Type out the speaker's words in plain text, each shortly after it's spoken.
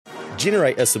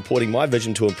Generate is supporting my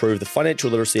vision to improve the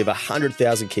financial literacy of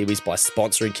 100,000 Kiwis by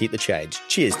sponsoring Keep the Change.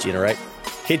 Cheers, Generate.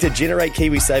 Head to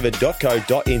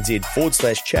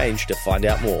generatekiwisaver.co.nz/change to find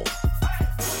out more.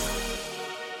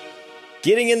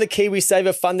 Getting in the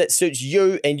KiwiSaver fund that suits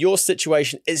you and your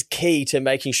situation is key to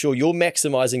making sure you're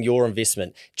maximising your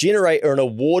investment. Generate are an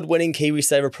award-winning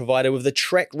KiwiSaver provider with a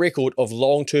track record of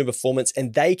long-term performance,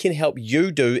 and they can help you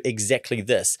do exactly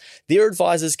this. Their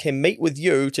advisors can meet with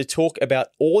you to talk about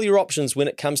all your options when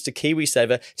it comes to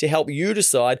KiwiSaver to help you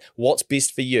decide what's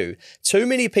best for you. Too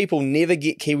many people never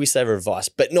get KiwiSaver advice,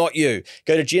 but not you.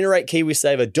 Go to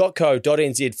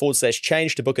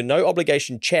generatekiwisaver.co.nz/change to book a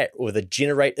no-obligation chat with a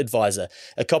Generate advisor.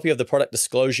 A copy of the product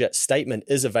disclosure statement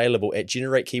is available at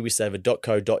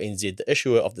generatekiwisaver.co.nz. The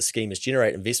issuer of the scheme is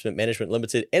Generate Investment Management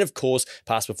Limited, and of course,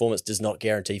 past performance does not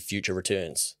guarantee future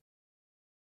returns.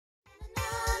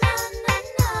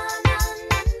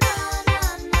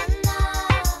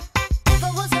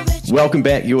 Welcome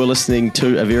back. You are listening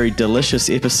to a very delicious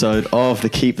episode of the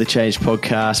Keep the Change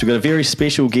podcast. We've got a very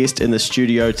special guest in the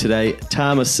studio today,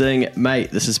 Tama Singh.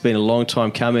 Mate, this has been a long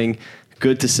time coming.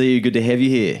 Good to see you. Good to have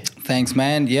you here. Thanks,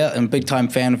 man. Yeah, I'm a big time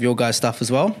fan of your guys' stuff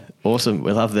as well. Awesome.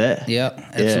 We love that. Yeah,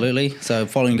 absolutely. Yeah. So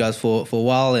following you guys for a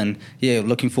while, and yeah,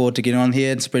 looking forward to getting on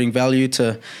here and spreading value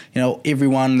to,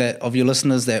 everyone that of your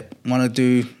listeners that want to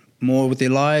do more with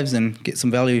their lives and get some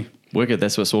value. Wicked,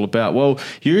 that's what it's all about. Well,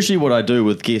 usually what I do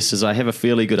with guests is I have a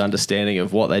fairly good understanding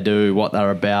of what they do, what they're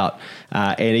about,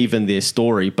 and even their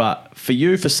story. But for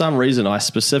you, for some reason, I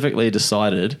specifically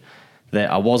decided that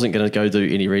I wasn't going to go do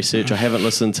any research. I haven't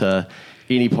listened to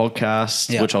any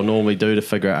podcasts, which I'll normally do to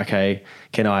figure out, okay,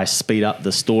 can I speed up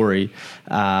the story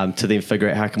to then figure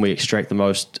out how can we extract the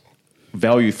most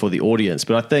value for the audience.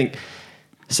 But I think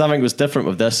something was different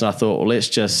with this, and I thought, well, let's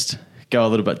just go a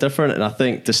little bit different. And I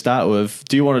think to start with,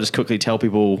 do you want to just quickly tell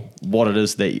people what it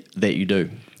is that you do?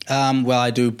 Well,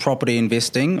 I do property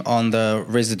investing on the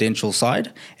residential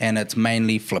side, and it's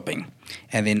mainly flipping.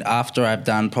 And then after I've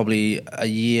done probably a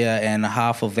year and a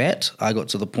half of that, I got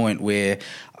to the point where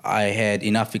I had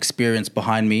enough experience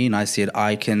behind me, and I said,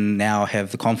 I can now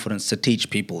have the confidence to teach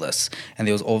people this. And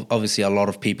there was obviously a lot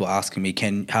of people asking me,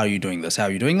 how are you doing this? How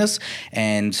are you doing this?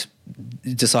 And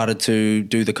decided to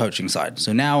do the coaching side.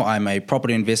 So now I'm a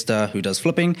property investor who does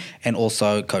flipping and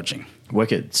also coaching.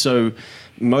 Wicked. So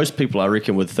most people, I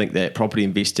reckon, would think that property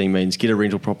investing means get a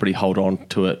rental property, hold on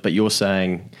to it. But you're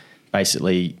saying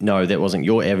basically, no, that wasn't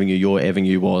your avenue. Your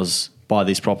avenue was buy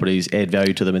these properties, add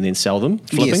value to them, and then sell them,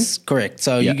 flipping? Yes, correct.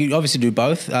 So you can obviously do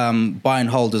both. Buy and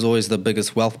hold is always the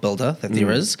biggest wealth builder that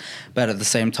there is. But at the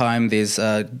same time, there's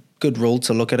a good rule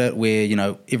to look at it where,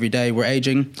 every day we're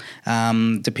aging,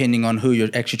 depending on who you're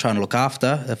actually trying to look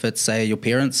after. If it's, say, your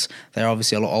parents, they're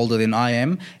obviously a lot older than I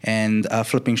am, and a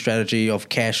flipping strategy of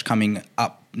cash coming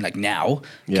up like now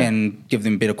can give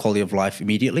them better quality of life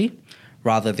immediately,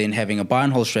 rather than having a buy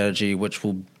and hold strategy, which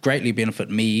will greatly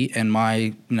benefit me and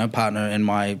my partner and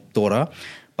my daughter.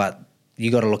 But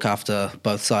you got to look after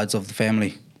both sides of the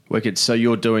family. Wicked. So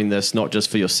you're doing this not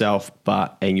just for yourself,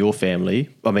 and your family.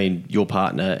 I mean, your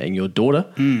partner and your daughter,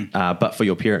 but for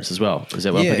your parents as well. Is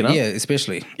that what I'm picking up? Yeah,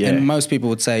 especially. Yeah. And most people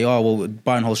would say,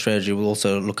 buy and hold strategy will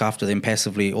also look after them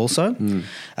passively also.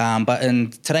 But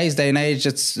in today's day and age,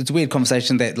 it's a weird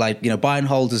conversation that buy and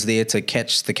hold is there to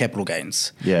catch the capital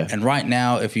gains. Yeah. And right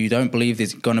now, if you don't believe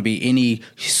there's going to be any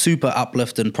super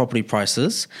uplift in property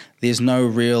prices, there's no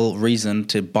real reason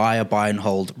to buy and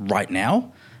hold right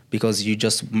now, because you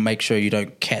just make sure you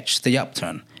don't catch the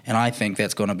upturn. And I think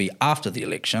that's going to be after the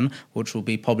election, which will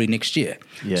be probably next year.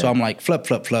 Yeah. So I'm like, flip,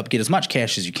 get as much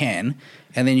cash as you can,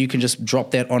 and then you can just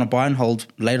drop that on a buy and hold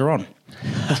later on.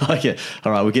 I like it.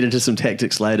 All right, we'll get into some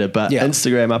tactics later, but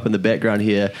Instagram up in the background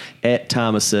here, at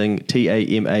Tama Singh,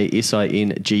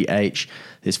 TAMASINGH.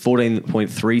 There's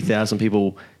 14.3 thousand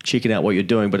people checking out what you're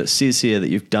doing, but it says here that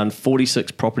you've done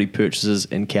 46 property purchases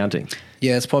and counting.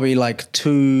 Yeah, it's probably like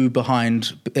 2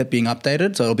 behind it being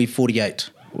updated, so it'll be 48.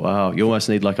 Wow, you almost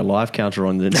need like a live counter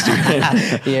on the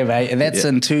Instagram. Yeah, mate, and that's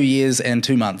in 2 years and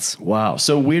 2 months. Wow.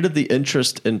 So where did the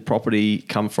interest in property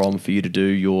come from for you to do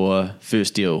your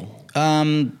first deal?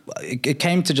 It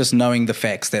came to just knowing the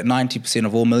facts that 90%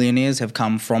 of all millionaires have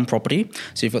come from property.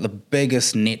 So you've got the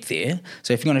biggest net there.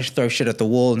 So if you're going to throw shit at the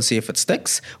wall and see if it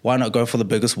sticks, why not go for the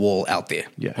biggest wall out there?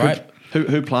 Yeah. Right?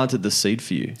 Who planted the seed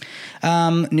for you?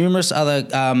 Numerous other,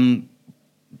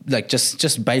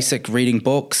 just basic reading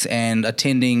books and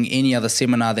attending any other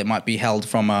seminar that might be held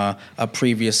from a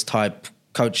previous type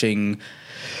coaching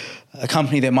a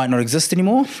company that might not exist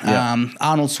anymore. Yeah.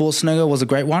 Arnold Schwarzenegger was a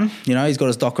great one. He's got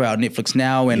his doco out on Netflix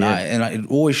now, and it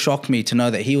always shocked me to know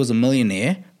that he was a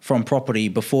millionaire from property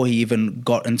before he even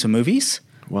got into movies.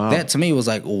 Wow. That to me was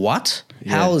like, what?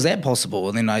 Yeah. How is that possible?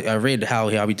 And then I read how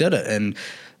he did it, and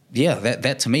yeah,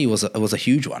 that to me was a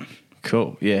huge one.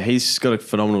 Cool. Yeah, he's got a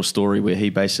phenomenal story where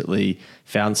he basically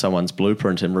found someone's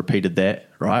blueprint and repeated that,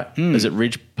 right? Is it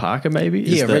Reg Parker maybe?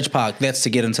 Reg Park. That's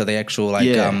to get into the actual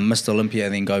Mr. Olympia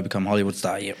and then go become Hollywood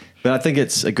star, yeah. But I think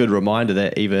it's a good reminder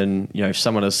that even, if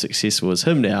someone as successful as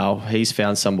him now, he's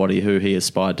found somebody who he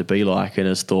aspired to be like and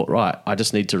has thought, right, I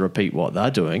just need to repeat what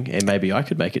they're doing and maybe I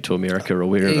could make it to America or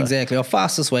wherever. Exactly. Our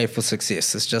fastest way for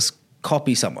success is just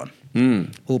copy someone.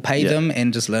 We'll pay them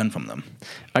and just learn from them.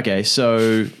 Okay,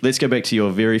 so let's go back to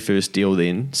your very first deal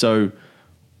then. So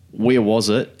where was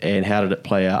it and how did it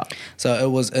play out? So it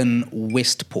was in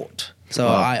Westport. So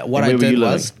Wow. what And I where were did you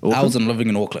was living? I was living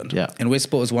in Auckland. Yeah. And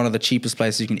Westport is one of the cheapest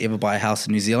places you can ever buy a house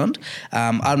in New Zealand.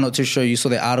 I'm not too sure you saw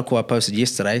the article I posted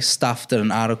yesterday. Stuff did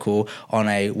an article on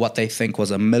what they think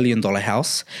was $1 million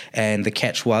house, and the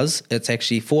catch was it's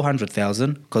actually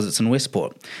 $400,000 because it's in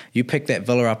Westport. You pick that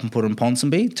villa up and put it in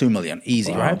Ponsonby, $2 million,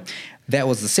 easy, Wow. right? That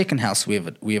was the second house we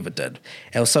ever did.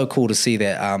 It was so cool to see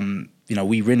that.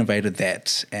 We renovated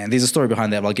that, and there's a story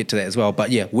behind that. But I'll get to that as well.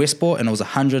 But yeah, Westport, and it was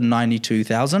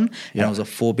 $192,000, and it was a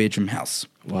 4-bedroom house.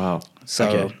 Wow. So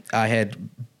Okay. I had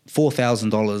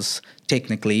 $4,000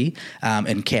 technically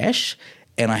in cash,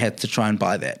 and I had to try and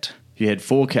buy that. You had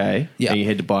 4K Yeah. and you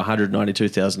had to buy a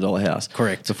 $192,000 house.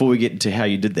 Correct. Before we get into how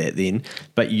you did that then,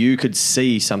 but you could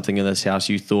see something in this house,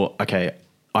 you thought, okay,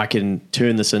 I can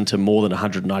turn this into more than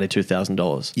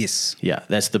 $192,000. Yes, Yeah,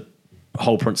 that's the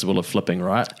whole principle of flipping,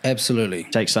 right? absolutely.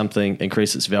 Take something,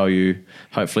 increase its value.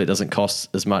 Hopefully it doesn't cost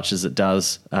as much as it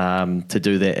does to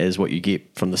do that as what you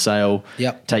get from the sale.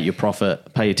 Yep. Take your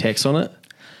profit, pay your tax on it,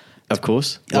 of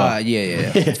course.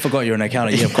 Yeah. Forgot you're an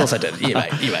accountant. Yeah, of course I did. Yeah,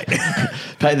 mate.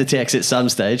 Pay the tax at some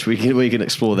stage. We can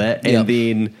explore that and Yep.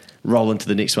 then roll into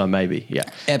the next one maybe. Yeah.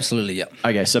 Absolutely, yeah.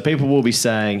 Okay, so people will be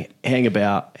saying, hang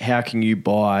about, how can you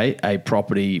buy a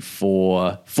property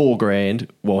for $4,000?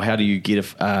 Well, how do you get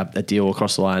a deal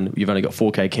across the line? You've only got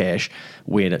 4K cash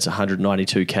when it's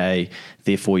 192K,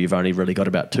 therefore you've only really got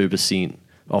about 2%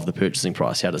 of the purchasing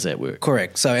price. How does that work?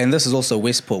 Correct. So, and this is also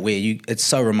Westport, where it's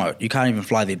so remote. You can't even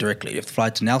fly there directly. You have to fly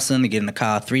to Nelson, get in a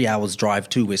car, 3 hours drive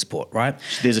to Westport, right?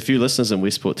 There's a few listeners in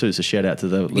Westport too, so shout out to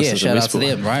the listeners Yeah, in shout out to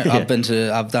Westport. them, right?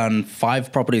 Yeah. I've done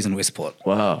 5 properties in Westport.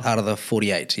 Wow. Out of the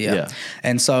 48, Yeah. yeah.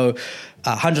 And so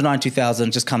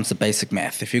 192,000 just comes to basic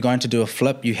math. If you're going to do a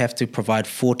flip, you have to provide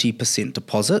 40%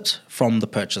 deposit from the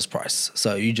purchase price.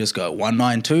 So you just go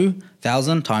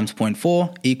 192,000 times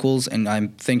 0.4 equals, and I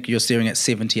think you're steering at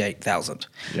 78,000.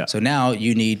 Yeah. So now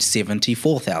you need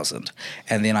 74,000.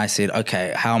 And then I said,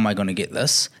 okay, how am I going to get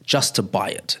this just to buy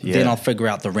it? Yeah. Then I'll figure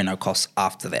out the reno costs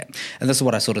after that. And this is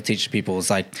what I sort of teach people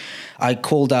is like, I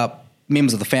called up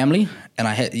members of the family, and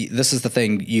this is the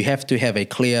thing, you have to have a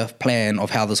clear plan of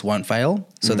how this won't fail,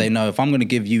 so they know if I'm going to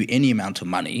give you any amount of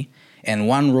money. And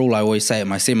one rule I always say at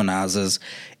my seminars is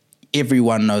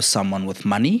everyone knows someone with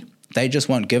money, they just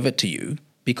won't give it to you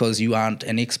because you aren't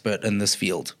an expert in this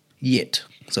field yet.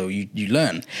 So you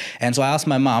learn. And so I asked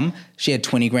my mum, she had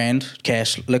 20 grand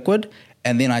cash liquid,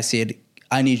 and then I said,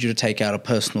 I need you to take out a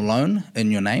personal loan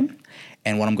in your name,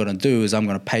 and what I'm going to do is I'm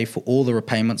going to pay for all the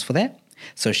repayments for that.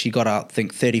 So she got out, I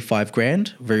think, 35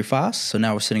 grand very fast. So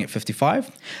now we're sitting at 55.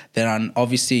 Then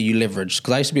obviously you leverage,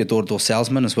 because I used to be a door-to-door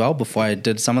salesman as well before I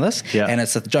did some of this. Yeah. And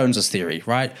it's the Joneses theory,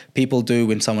 right? People do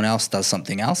when someone else does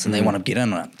something else and they want to get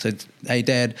in on it. So, hey,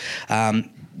 Dad,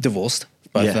 divorced,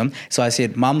 both of them. So I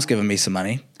said, Mum's giving me some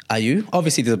money. Are you?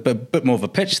 Obviously, there's a bit more of a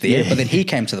pitch there, but then he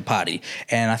came to the party,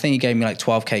 and I think he gave me like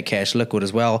 12K cash liquid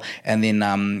as well. And then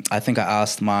I think I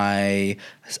asked my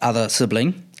other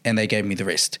sibling, and they gave me the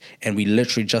rest. And we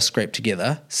literally just scraped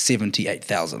together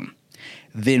 78,000.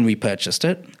 Then we purchased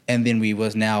it, and then we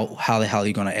was now, how the hell are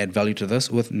you going to add value to this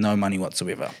with no money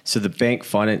whatsoever? So the bank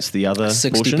financed the other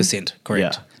 60%, portion?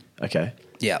 correct. Yeah. Okay.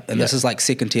 Yeah, and this is like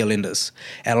second tier lenders.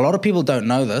 And a lot of people don't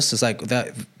know this. It's like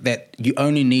that you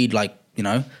only need like,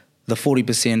 the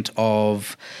 40%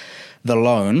 of the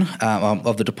loan,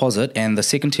 of the deposit, and the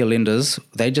second tier lenders,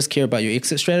 they just care about your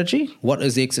exit strategy. What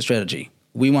is the exit strategy?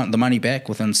 We want the money back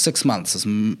within 6 months is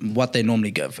what they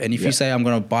normally give. And if you say, I'm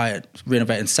going to buy it,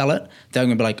 renovate and sell it, they're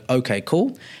going to be like, okay,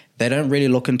 cool. They don't really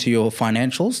look into your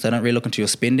financials. They don't really look into your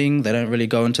spending. They don't really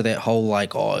go into that whole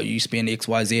like, oh, you spend X,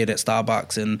 Y, Z at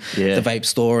Starbucks and the vape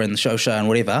store and the Shosha and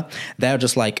whatever. They're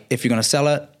just like, if you're going to sell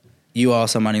it, you owe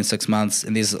some money in 6 months,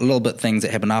 and there's a little bit things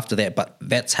that happen after that, but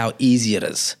that's how easy it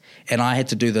is. And I had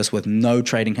to do this with no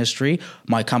trading history.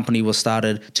 My company was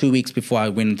started 2 weeks before I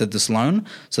went and did this loan.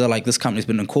 So they're like, this company's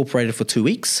been incorporated for 2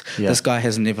 weeks. Yeah. This guy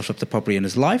has never flipped a property in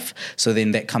his life. So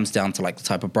then that comes down to like the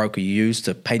type of broker you use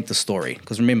to paint the story.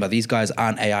 Because remember, these guys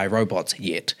aren't AI robots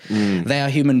yet. They are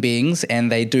human beings,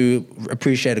 and they do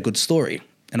appreciate a good story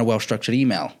and a well-structured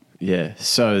email. Yeah,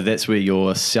 so that's where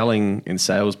your selling and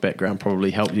sales background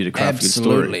probably helped you to craft a good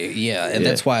story. Absolutely, yeah. And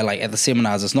that's why, like, at the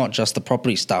seminars, it's not just the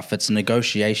property stuff, it's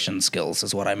negotiation skills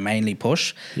is what I mainly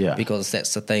push. Yeah. Because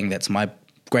that's the thing that's my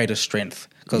greatest strength.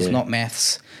 Because it's not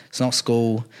maths, it's not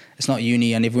school, it's not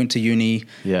uni. I never went to uni.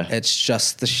 Yeah. It's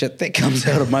just the shit that comes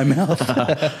out of my mouth.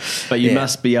 But you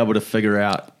must be able to figure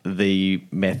out the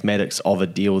mathematics of a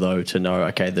deal, though, to know,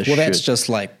 okay, this Well, that's just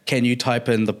like, can you type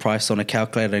in the price on a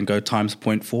calculator and go times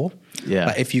 0.4? Yeah.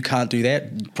 But if you can't do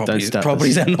that, properties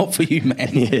this. are not for you,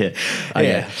 man. Yeah. Okay.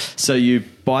 Yeah. So you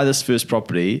buy this first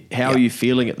property. How are you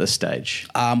feeling at this stage?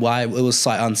 Well, it was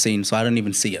sight unseen, so I didn't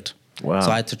even see it. Wow.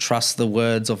 So I had to trust the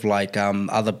words of like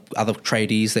other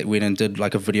tradies that went and did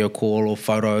like a video call or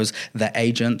photos, the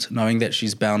agent, knowing that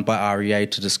she's bound by REA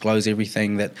to disclose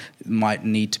everything that might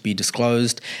need to be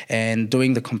disclosed, and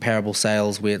doing the comparable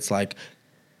sales where it's like,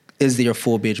 is there a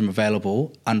 4-bedroom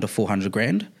available under 400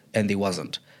 grand? And there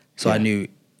wasn't. So I knew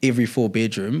every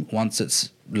 4-bedroom, once it's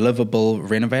livable,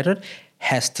 renovated,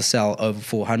 has to sell over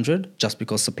 400 just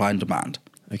because supply and demand.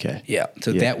 Okay. Yeah.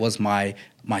 So that was my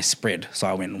spread. So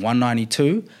I went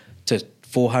 192 to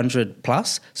 400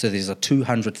 plus. So there's a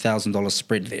 $200,000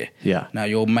 spread there. Yeah. Now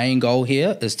your main goal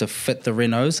here is to fit the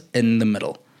renos in the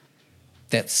middle.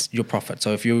 That's your profit.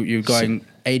 So if you're going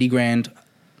 80 grand,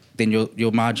 then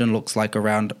your margin looks like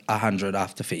around 100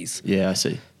 after fees. Yeah, I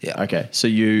see. Yeah. Okay. So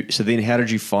then how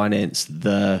did you finance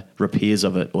the repairs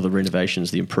of it or the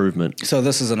renovations, the improvement? So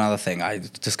this is another thing. I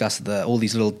discussed all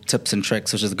these little tips and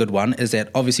tricks, which is a good one, is that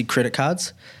obviously credit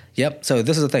cards. Yep. So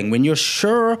this is the thing. When you're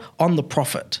sure on the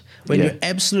profit, when you're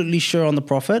absolutely sure on the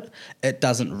profit, it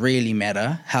doesn't really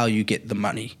matter how you get the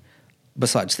money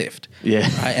besides theft. Yeah.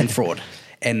 Right? And fraud.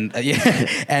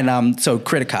 And so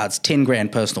credit cards, 10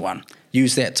 grand personal one.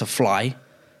 Use that to fly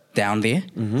down there,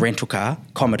 rental car,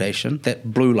 accommodation.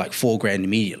 That blew like 4 grand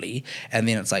immediately. And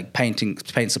then it's like paint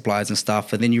supplies and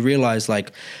stuff. And then you realize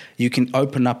like you can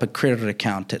open up a credit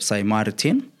account at say Mitre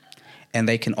 10, and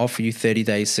they can offer you 30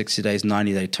 days, 60 days,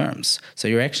 90-day terms. So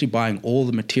you're actually buying all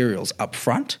the materials up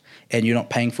front, and you're not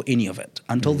paying for any of it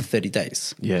until the 30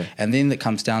 days. Yeah. And then it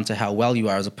comes down to how well you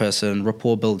are as a person,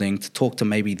 rapport building, to talk to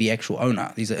maybe the actual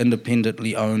owner. These are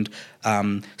independently owned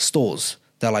stores.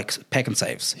 They're like pack and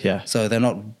saves. Yeah. So they're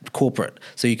not corporate.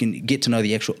 So you can get to know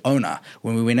the actual owner.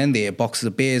 When we went in there, boxes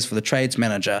of beers for the trades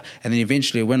manager, and then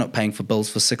eventually we're not paying for bills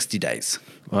for 60 days.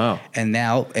 Wow. And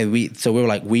now we were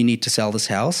like, we need to sell this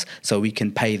house so we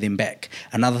can pay them back.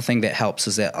 Another thing that helps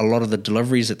is that a lot of the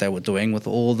deliveries that they were doing with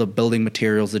all the building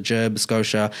materials, the GIB,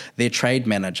 Scotia, their trade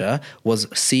manager was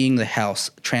seeing the house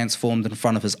transformed in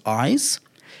front of his eyes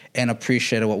and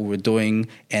appreciated what we were doing.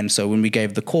 And so when we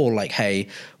gave the call, like, hey,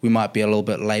 we might be a little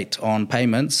bit late on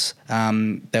payments,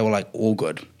 they were like, all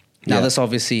good. Now, this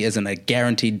obviously isn't a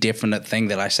guaranteed definite thing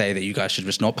that I say that you guys should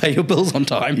just not pay your bills on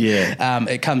time. Yeah.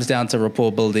 It comes down to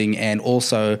rapport building, and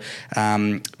also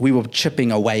we were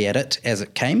chipping away at it as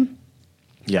it came.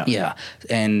 Yeah. Yeah.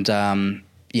 And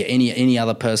any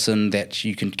other person that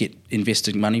you can get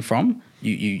invested money from,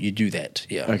 you do that.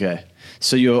 Yeah. Okay.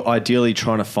 So you're ideally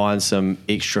trying to find some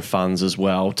extra funds as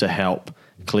well to help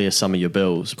clear some of your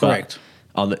bills. Correct.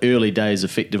 But on the early days,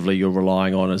 effectively, you're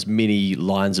relying on as many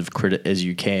lines of credit as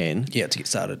you can. Yeah, to get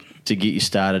started. To get you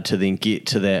started, to then get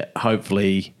to that,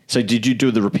 hopefully. So did you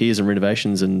do the repairs and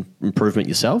renovations and improvement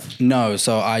yourself? No,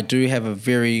 so I do have a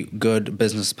very good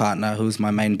business partner who's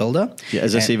my main builder. Yeah,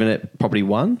 is this even at Property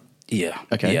One? Yeah.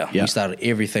 Okay. Yeah. We started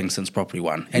everything since Property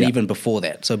One, and even before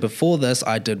that. So before this,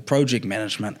 I did project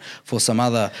management for some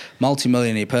other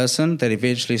multimillionaire person that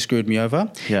eventually screwed me over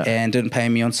and didn't pay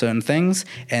me on certain things.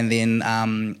 And then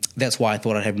that's why I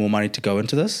thought I'd have more money to go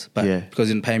into this. But because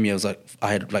he didn't pay me,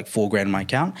 I had like 4 grand in my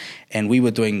account, and we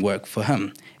were doing work for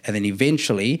him. And then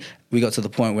eventually we got to the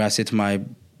point where I said to my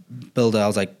builder, I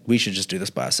was like, we should just do this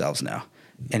by ourselves now.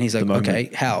 And he's like, okay,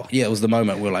 how? Yeah, it was the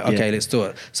moment. We're like, okay, let's do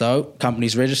it. So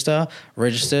companies registered,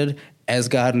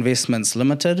 Asgard Investments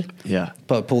Limited. Yeah.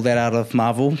 Pulled that out of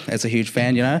Marvel as a huge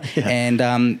fan, you know.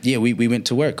 And we went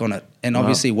to work on it. And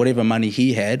obviously whatever money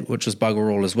he had, which was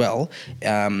bugger all as well,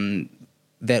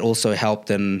 that also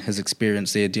helped in his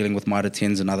experience there dealing with Mitre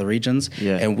 10s in other regions.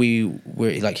 Yeah. And we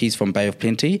were like, he's from Bay of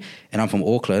Plenty and I'm from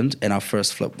Auckland, and our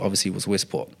first flip obviously was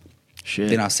Westport. Shit.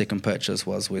 Then our second purchase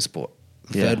was Westport.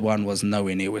 The third one was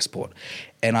nowhere near Westport.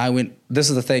 And I went, this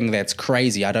is the thing that's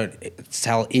crazy. I don't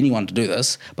tell anyone to do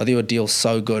this, but there were deals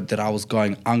so good that I was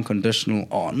going unconditional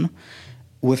on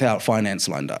without finance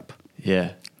lined up.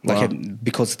 Yeah. Like,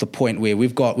 because the point where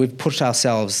we've put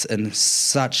ourselves in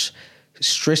such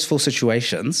stressful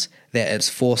situations that it's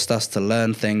forced us to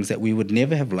learn things that we would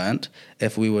never have learned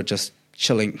if we were just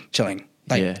chilling.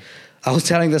 Like, I was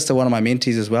telling this to one of my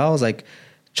mentees as well. I was like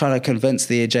trying to convince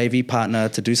their JV partner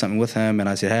to do something with him. And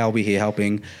I said, hey, I'll be here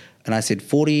helping. And I said,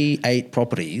 48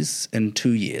 properties in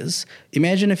 2 years.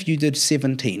 Imagine if you did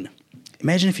 17.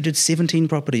 Imagine if you did 17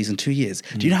 properties in 2 years.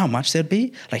 Do you know how much that'd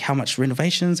be? Like how much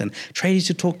renovations and tradies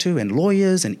you'd talk to and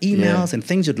lawyers and emails and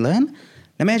things you'd learn?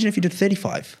 Now imagine if you did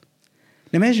 35.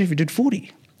 Now imagine if you did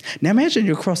 40. Now imagine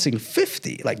you're crossing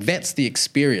 50. Like that's the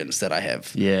experience that I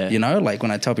have. Yeah. You know, like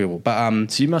when I tell people.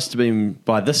 But so you must have been,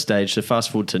 by this stage, so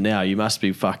fast forward to now, you must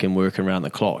be fucking working around the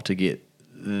clock to get,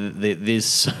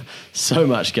 there's so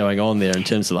much going on there in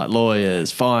terms of like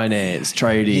lawyers, finance,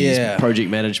 tradies, project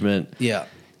management. Yeah.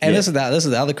 And this is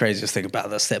the other craziest thing about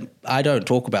this, that I don't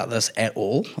talk about this at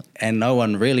all, and no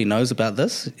one really knows about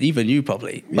this, even you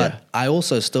probably. But I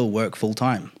also still work full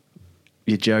time.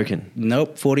 You're joking?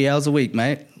 Nope, 40 hours a week,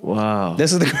 mate. Wow.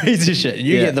 This is the crazy shit.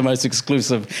 You get the most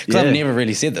exclusive, because I've never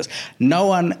really said this. No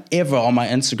one ever on my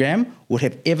Instagram would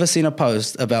have ever seen a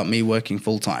post about me working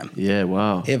full time. Yeah,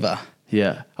 wow. Ever.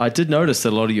 Yeah, I did notice that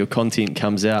a lot of your content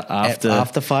comes out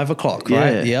after 5 o'clock,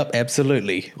 right? Yep,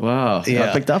 absolutely. Wow, yeah.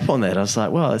 I picked up on that. I was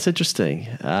like, wow, that's interesting.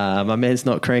 My man's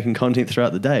not cranking content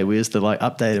throughout the day. Where's the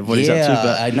update of what he's up to?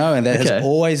 But I know, and that has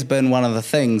always been one of the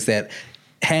things that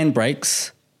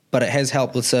handbrakes, but it has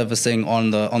helped with servicing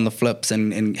on the flips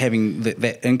and having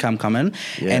that income come in.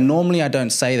 Yeah. And normally I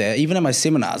don't say that. Even in my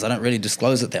seminars, I don't really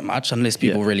disclose it that much unless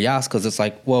people really ask, because it's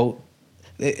like, well,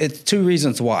 it's two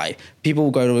reasons why. People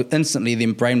will go to instantly,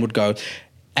 their brain would go,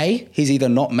 A, he's either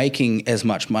not making as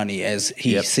much money as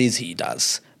he says he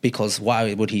does, because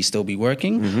why would he still be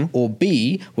working? Mm-hmm. Or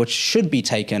B, which should be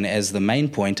taken as the main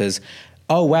point is,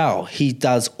 oh wow, he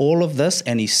does all of this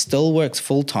and he still works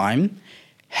full time.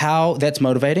 How that's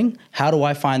motivating. How do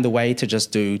I find the way to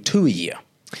just do 2 a year?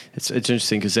 It's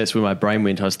interesting because that's where my brain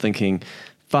went. I was thinking,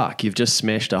 fuck, you've just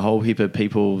smashed a whole heap of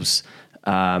people's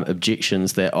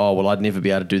objections that, oh, well, I'd never be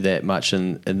able to do that much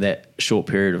in that short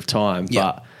period of time. Yep.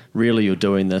 But really you're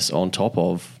doing this on top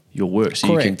of your work. So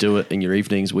Correct. You can do it in your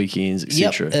evenings, weekends,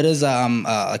 etc. Yep, it is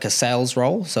like a sales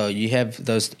role. So you have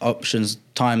those options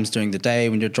times during the day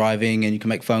when you're driving, and you can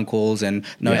make phone calls and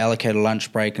allocated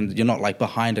lunch break, and you're not like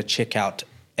behind a checkout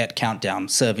at Countdown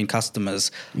serving customers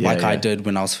I did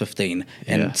when I was 15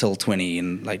 until 20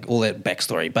 and like all that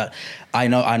backstory. But I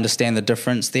understand the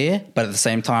difference there, but at the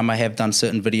same time I have done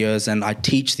certain videos and I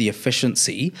teach the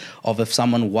efficiency of if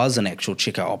someone was an actual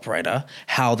checkout operator,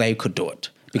 how they could do it.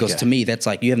 Because to me, that's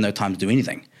like you have no time to do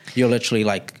anything. You're literally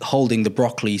like holding the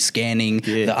broccoli, scanning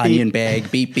the onion bag,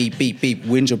 beep, beep, beep, beep,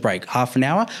 when's your break? Half an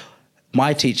hour?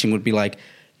 My teaching would be like,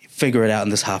 figure it out in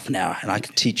this half an hour and I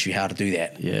can teach you how to do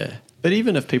that. Yeah. But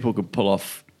even if people could pull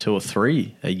off 2 or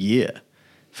 3 a year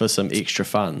for some extra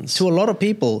funds. To a lot of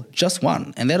people, just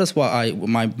one. And that is why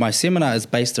my seminar is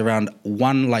based around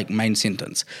one like main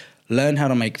sentence. Learn how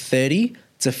to make 30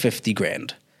 to 50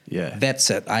 grand. Yeah. That's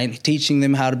it. I ain't teaching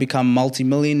them how to become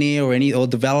multimillionaire or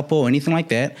developer or anything like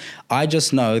that. I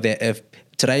just know that if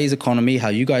today's economy, how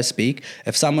you guys speak,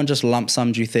 if someone just lump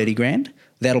sums you 30 grand,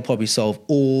 that'll probably solve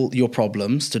all your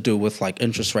problems to do with like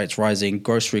interest rates rising,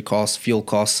 grocery costs, fuel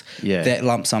costs. Yeah. That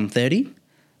lump sum 30,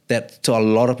 that to a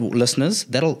lot of listeners,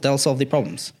 they'll solve their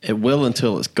problems. It will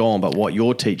until it's gone, but what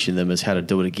you're teaching them is how to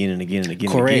do it again and again and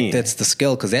again. Correct. And again. That's the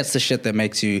skill, because that's the shit that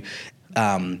makes you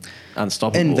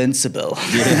unstoppable, invincible.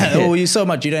 Yeah. Or you so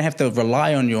much you don't have to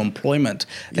rely on your employment.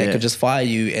 They could just fire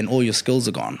you and all your skills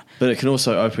are gone. But it can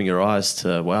also open your eyes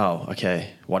to, wow, okay,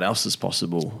 what else is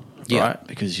possible? Right,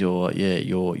 because you're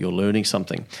learning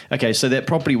something. Okay, so that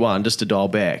property one, just to dial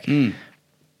back,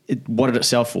 what did it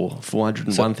sell for?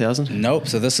 401,000? Nope.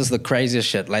 So this is the craziest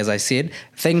shit. As I said,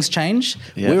 things change.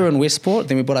 Yeah. We were in Westport,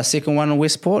 then we bought our second one in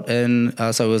Westport, and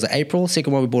so it was April.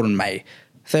 Second one we bought in May.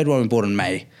 Third one we bought in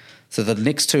May. So the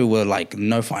next two were like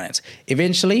no finance.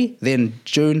 Eventually, then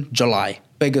June, July.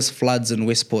 Biggest floods in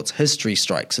Westport's history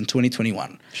strikes in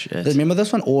 2021. Shit. Remember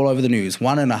this one? All over the news.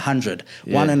 1 in 100.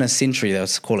 1 in a century, they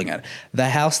was calling it. The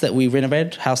house that we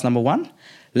renovated, house number 1,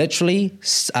 literally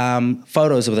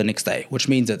photos of the next day, which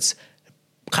means it's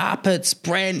carpets,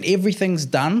 brand, everything's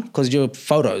done because your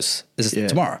photos is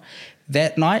tomorrow.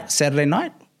 That night, Saturday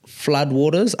night, flood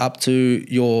waters up to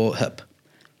your hip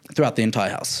throughout the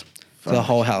entire house. The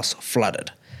whole house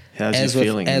flooded. How's you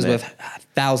feeling? As with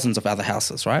thousands of other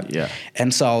houses, right? Yeah.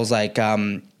 And so I was like,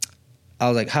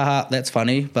 haha, that's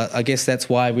funny, but I guess that's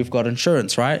why we've got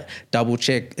insurance, right? Double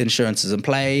check insurance is in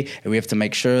play, and we have to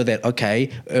make sure that,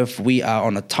 okay, if we are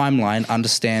on a timeline,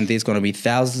 understand there's going to be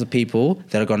thousands of people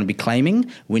that are going to be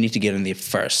claiming, we need to get in there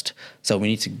first. So we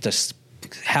need to just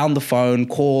hound the phone,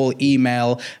 call,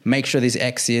 email, make sure there's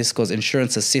access, because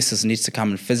insurance assessors needs to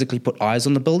come and physically put eyes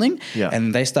on the building,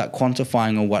 and they start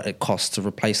quantifying on what it costs to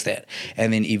replace that.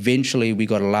 And then eventually we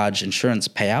got a large insurance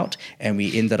payout, and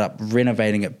we ended up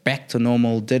renovating it back to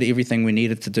normal, did everything we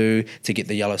needed to do to get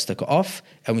the yellow sticker off,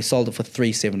 and we sold it for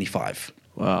 $375.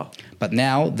 Wow. But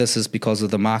now this is because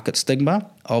of the market stigma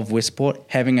of Westport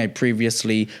having a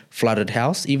previously flooded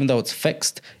house. Even though it's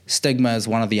fixed, stigma is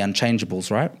one of the unchangeables,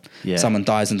 right? Yeah. Someone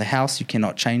dies in the house, you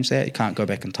cannot change that. You can't go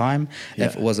back in time. Yeah.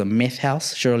 If it was a meth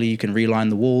house, surely you can reline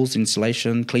the walls,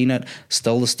 insulation, clean it.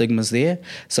 Still the stigma's there.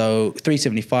 So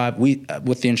 $375, we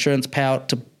with the insurance payout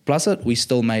to plus it, we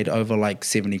still made over like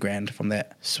 70 grand from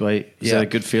that. Sweet. Is that a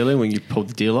good feeling when you pulled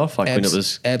the deal off? Like when it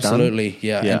was absolutely, done?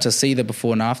 Yeah. And to see the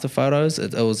before and after photos,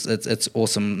 it's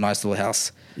awesome, nice little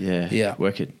house. Yeah.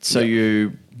 Wicked.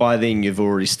 So by then you've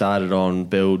already started on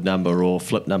build number or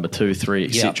flip number 2, 3,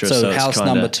 etc. So house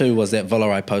number 2 was that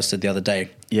villa I posted the other day.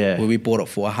 Yeah. Where we bought it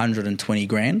for 120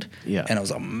 grand. Yeah. And it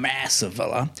was a massive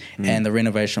villa. And the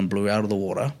renovation blew out of the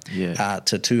water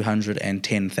to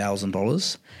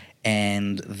 $210,000.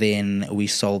 And then we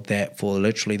sold that for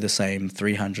literally the same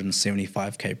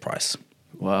 $375K price.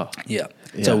 Wow. Yeah.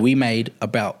 So we made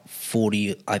about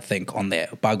 40, I think, on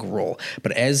that bug roll.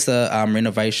 But as the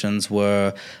renovations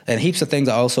were, and heaps of things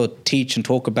I also teach and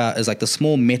talk about is like the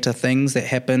small meta things that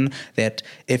happen that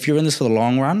if you're in this for the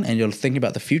long run and you're thinking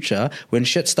about the future, when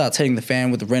shit starts hitting the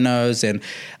fan with the renos, and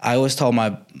I always told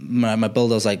my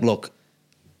builders, like, look,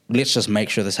 let's just make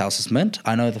sure this house is mint.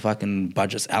 I know the fucking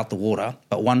budget's out the water,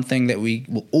 but one thing that we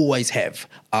will always have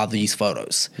are these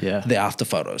photos, the after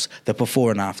photos, the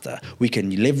before and after. We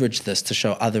can leverage this to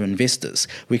show other investors.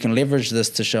 We can leverage this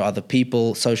to show other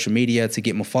people, social media, to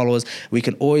get more followers. We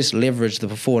can always leverage the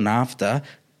before and after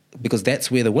because that's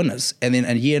where the winners. And then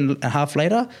a year and a half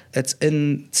later, it's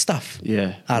in stuff.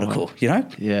 Article, you know?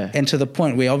 And to the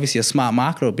point where obviously a smart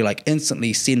marketer would be like,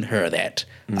 instantly send her that.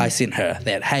 I sent her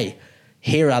that, hey,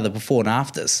 here are the before and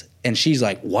afters. And she's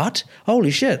like, what?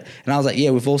 Holy shit. And I was like, yeah,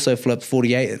 we've also flipped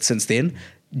 48 since then.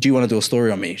 Do you want to do a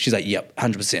story on me? She's like, yep,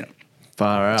 100%.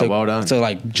 Far out, well done. So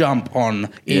like jump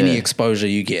on any exposure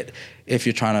you get if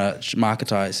you're trying to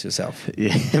marketize yourself.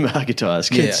 Marketize,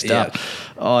 good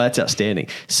stuff. Oh, that's outstanding.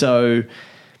 So...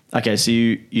 okay, so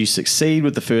you succeed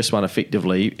with the first one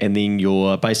effectively, and then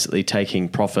you're basically taking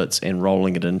profits and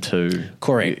rolling it into...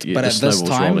 Correct. But at this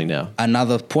time,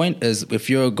 another point is if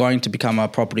you're going to become a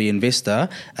property investor,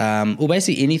 or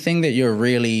basically anything that you're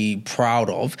really proud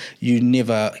of, you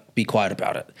never be quiet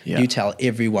about it. You tell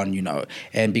everyone you know.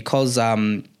 And because...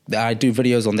 I do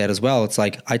videos on that as well. It's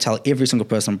like I tell every single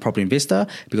person I'm a property investor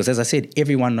because, as I said,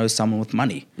 everyone knows someone with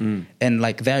money. And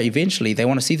like that, eventually they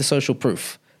want to see the social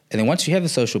proof. And then once you have the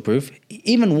social proof,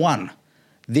 even one,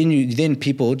 then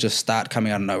people just start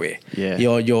coming out of nowhere.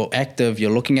 You're active.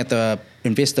 You're looking at the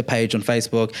investor page on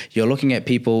Facebook. You're looking at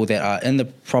people that are in the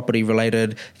property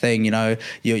related thing. You know,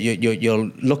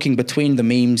 you're looking between the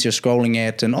memes you're scrolling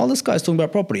at, and this guy's talking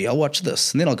about property. I'll watch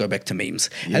this, and then I'll go back to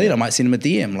memes, and then I might send him a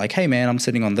DM like, "Hey man, I'm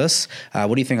sitting on this.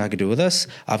 What do you think I could do with this?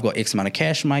 I've got X amount of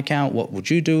cash in my account. What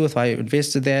would you do if I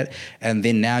invested that?" And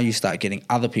then now you start getting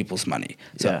other people's money.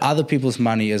 So other people's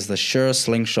money is the sure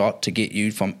slingshot to get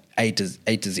you from A to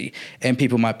Z. And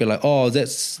people might be like, "Oh,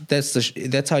 that's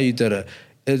how you did it."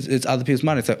 It's other people's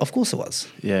money. It's like, of course it was.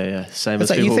 Same it's as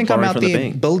like, people you think I'm out there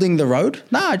bank. building the road?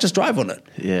 Nah, I just drive on it.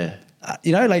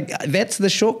 You know, like that's the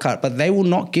shortcut, but they will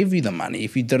not give you the money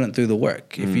if you didn't do the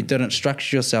work, if you didn't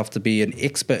structure yourself to be an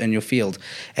expert in your field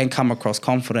and come across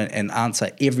confident and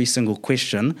answer every single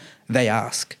question they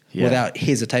ask without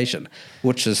hesitation,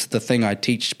 which is the thing I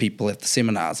teach people at the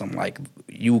seminars. I'm like,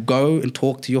 you go and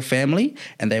talk to your family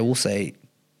and they will say,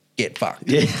 get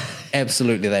fucked.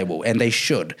 Absolutely they will, and they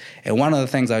should. And one of the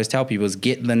things I always tell people is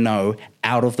get the no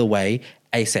out of the way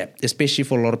ASAP, especially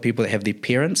for a lot of people that have their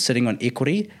parents sitting on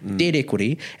equity, dead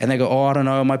equity, and they go, oh, I don't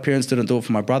know, my parents didn't do it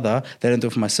for my brother, they didn't do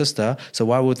it for my sister, so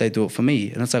why would they do it for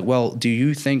me? And it's like, well, do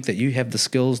you think that you have the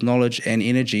skills, knowledge, and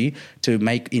energy to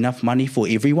make enough money for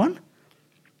everyone?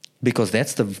 Because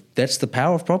that's the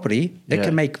power of property. It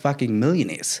can make fucking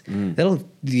millionaires.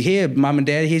 Here, mum and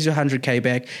dad, here's your 100K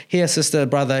back. Here, sister,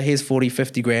 brother, here's 40,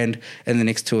 50 grand in the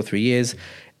next 2 or 3 years.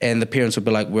 And the parents would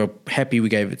be like, we're happy we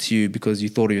gave it to you because you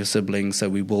thought of your siblings, so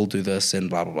we will do this and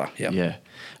blah, blah, blah. Yeah. Yeah.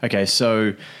 Okay,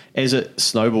 so as it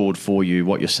snowballed for you,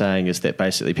 what you're saying is that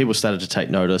basically people started to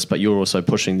take notice, but you're also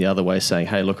pushing the other way, saying,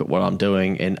 hey, look at what I'm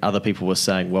doing. And other people were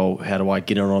saying, well, how do I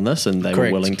get in on this? And they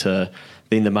Correct. were willing to,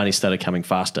 then the money started coming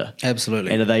faster.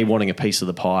 Absolutely. And are they wanting a piece of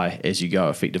the pie as you go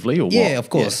effectively, or what? Yeah,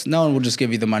 of course. No one will just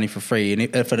give you the money for free. And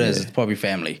if it is, it's probably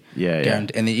family. Yeah. And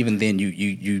then even then,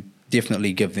 you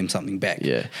definitely give them something back.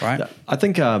 Yeah. Right? I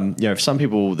think, for some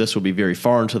people, this will be very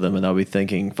foreign to them and they'll be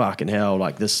thinking, fucking hell,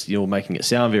 like this, you're making it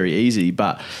sound very easy.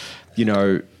 But,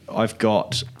 I've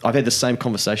had the same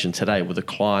conversation today with a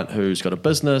client who's got a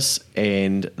business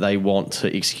and they want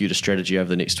to execute a strategy over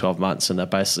the next 12 months. And they're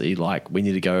basically like, we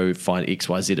need to go find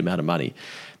XYZ amount of money.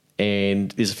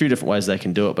 And there's a few different ways they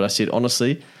can do it. But I said,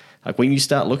 honestly, like when you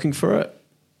start looking for it,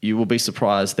 you will be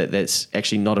surprised that that's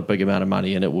actually not a big amount of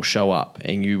money and it will show up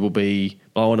and you will be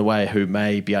blown away who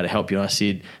may be able to help you. And I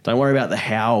said, don't worry about the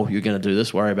how you're going to do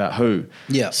this, worry about who.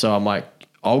 Yeah. So I'm like,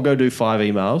 I'll go do 5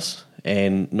 emails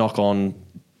and knock on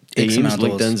DMs,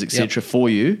 LinkedIn's, etc. for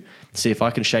you, see if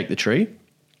I can shake the tree.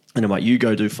 And I'm like, you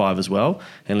go do 5 as well,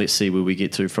 and let's see where we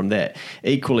get to from that.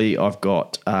 Equally, I've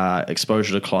got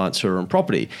exposure to clients who are in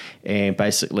property, and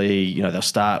basically, they'll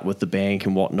start with the bank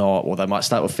and whatnot, or they might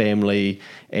start with family,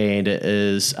 and it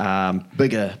is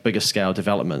bigger scale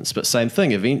developments. But same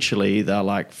thing, eventually they're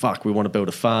like, fuck, we want to build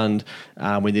a fund,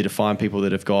 we need to find people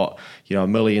that have got $1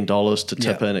 million to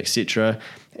tip in, etc.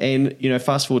 And,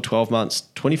 fast forward 12 months,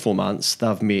 24 months,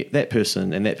 they've met that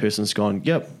person and that person's gone,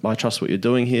 yep, I trust what you're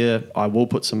doing here. I will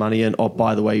put some money in. Oh,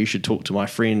 by the way, you should talk to my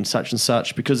friend such and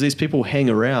such, because these people hang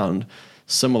around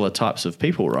similar types of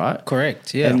people, right?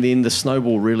 Correct, yeah. And then the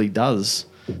snowball really does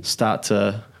start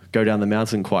to go down the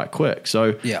mountain quite quick.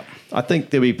 So yeah. I think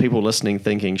there'll be people listening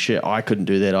thinking, shit, I couldn't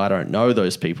do that. I don't know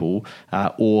those people.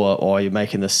 Or you're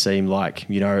making this seem like,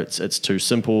 it's too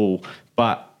simple.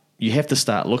 But you have to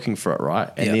start looking for it,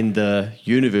 right? And then the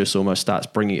universe almost starts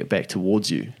bringing it back towards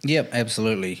you. Yep,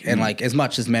 absolutely. And as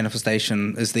much as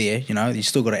manifestation is there, you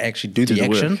still got to actually do the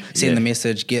action, work. send the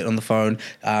message, get on the phone,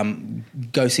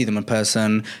 go see them in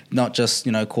person, not just,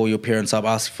 call your parents up,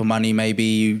 ask for money. Maybe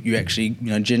you actually,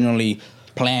 genuinely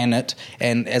plan it,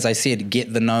 and as I said,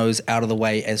 get the no's out of the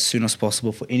way as soon as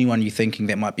possible for anyone you're thinking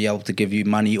that might be able to give you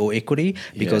money or equity,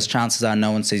 because chances are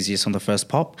no one says yes on the first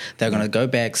pop. They're going to go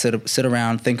back, sit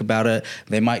around, think about it.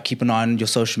 They might keep an eye on your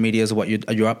social medias, what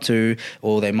you're up to,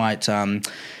 or they might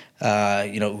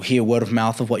hear word of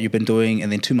mouth of what you've been doing,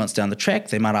 and then 2 months down the track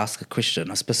they might ask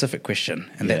a specific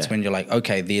question, and that's when you're like,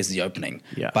 okay, there's the opening.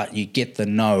 But you get the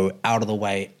no out of the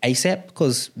way ASAP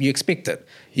because you expect it.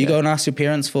 You go and ask your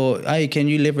parents for, hey, can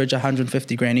you leverage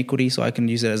 150 grand equity so I can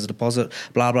use it as a deposit,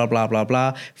 blah, blah, blah, blah,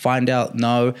 blah. Find out,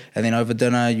 no. And then over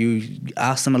dinner, you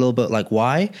ask them a little bit like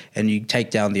why, and you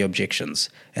take down the objections.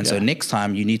 And so next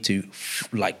time you need to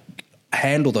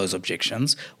handle those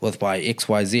objections with by X,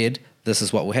 Y, Z, this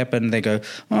is what will happen. They go,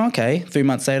 oh, okay, 3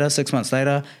 months later, 6 months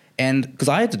later. And because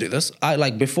I had to do this,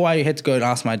 before I had to go and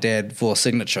ask my dad for a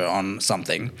signature on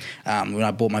something, when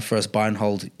I bought my first buy and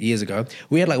hold years ago,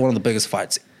 we had one of the biggest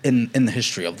fights in the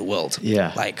history of the world.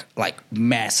 Yeah. Like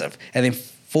massive. And then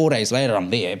 4 days later,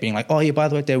 I'm there being like, oh yeah, by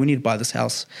the way, Dad, we need to buy this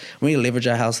house. We need to leverage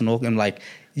our house in Auckland.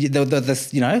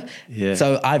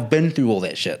 So I've been through all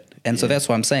that shit. And so that's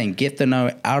why I'm saying, get the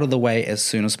no out of the way as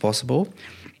soon as possible.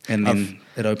 And then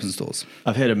it opens doors.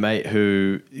 I've had a mate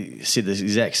who said this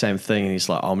exact same thing, and he's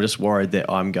like, I'm just worried that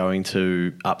I'm going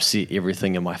to upset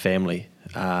everything in my family.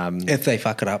 If they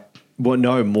fuck it up. Well,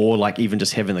 no, more like even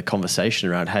just having the conversation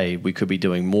around, hey, we could be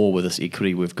doing more with this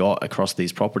equity we've got across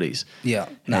these properties. Yeah,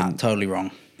 totally wrong.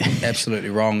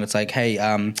 Absolutely wrong. It's like,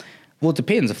 hey, well, it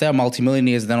depends. If they're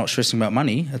multimillionaires and they're not stressing about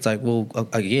money, it's like, well,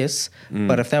 I guess.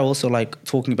 But if they're also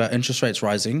talking about interest rates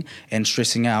rising and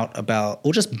stressing out about,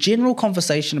 or just general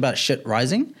conversation about shit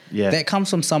rising, that comes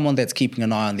from someone that's keeping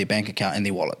an eye on their bank account and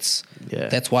their wallets. Yeah.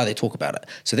 That's why they talk about it.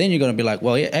 So then you're going to be like,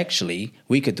 well, yeah, actually,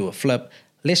 we could do a flip.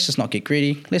 Let's just not get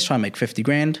greedy. Let's try and make 50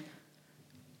 grand.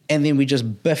 And then we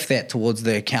just biff that towards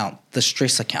the account, the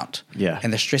stress account. Yeah.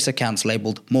 And the stress account's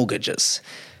labeled mortgages,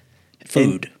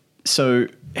 food. So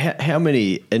how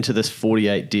many into this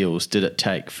 48 deals did it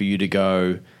take for you to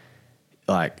go,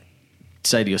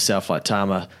 say to yourself,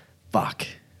 Tama, fuck,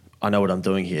 I know what I'm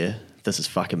doing here. This is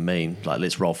fucking mean.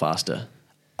 Let's roll faster.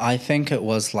 I think it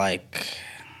was like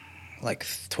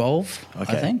 12, I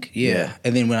think. Yeah.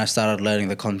 And then when I started learning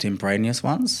the contemporaneous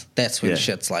ones, that's when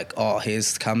shit's like, oh, here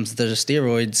comes the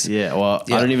steroids. Yeah, well,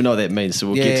 I don't even know what that means, so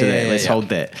we'll get to that. Let's hold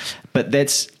that. But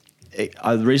that's...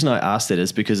 the reason I asked that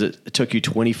is because it took you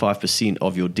 25%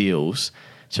 of your deals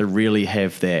to really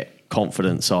have that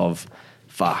confidence of,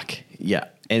 Fuck. Yeah.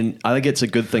 And I think it's a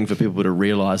good thing for people to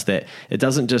realize that it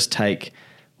doesn't just take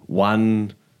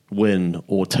one win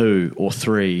or two or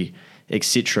three,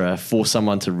 etc., for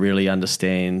someone to really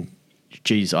understand,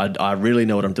 geez, I really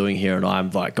know what I'm doing here, and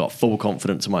I'm like got full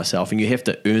confidence in myself, and you have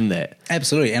to earn that.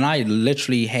 Absolutely. And I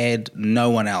literally had no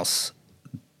one else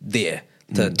there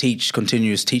to teach,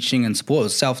 continuous teaching and support. It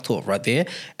was self-taught right there,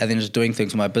 and then just doing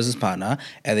things with my business partner.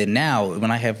 And then now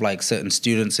when I have like certain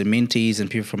students and mentees and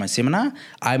people from my seminar,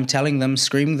 I'm telling them,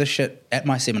 screaming the shit at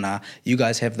my seminar, you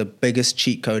guys have the biggest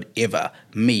cheat code ever.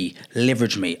 Me,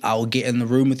 leverage me. I'll get in the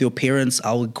room with your parents.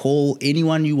 I'll call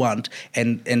anyone you want,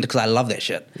 and because I love that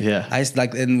shit. Yeah. I used to,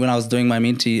 like, and when I was doing my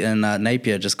mentee in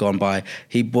Napier just gone by,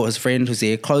 he brought his friend who's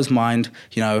there, closed mind,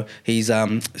 you know, he's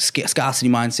scarcity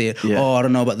mindset. Yeah. Oh, I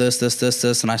don't know about this.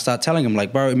 And I start telling him,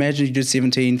 like, bro, imagine you do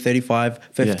 17, 35,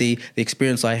 50, the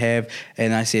experience I have.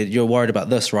 And I said, you're worried about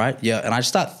this, right? Yeah. And I just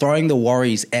start throwing the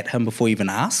worries at him before he even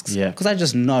asks. Yeah. Because I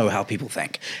just know how people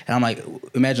think. And I'm like,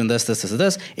 imagine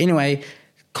this. Anyway,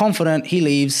 confident, he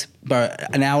leaves.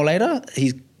 But an hour later,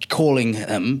 he's calling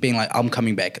him, being like, I'm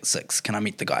coming back at 6. Can I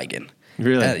meet the guy again?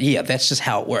 Really? Yeah, that's just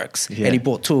how it works. Yeah. And he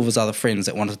brought 2 of his other friends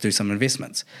that wanted to do some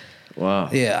investments. Wow.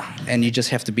 Yeah, and you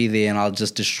just have to be there, and I'll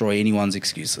just destroy anyone's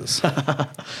excuses.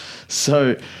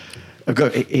 So I've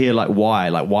got here, like,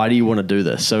 why do you want to do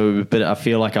this? So, but I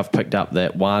feel like I've picked up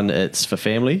that one, it's for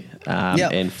family,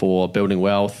 and for building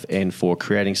wealth and for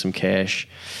creating some cash,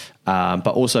 but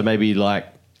also maybe like,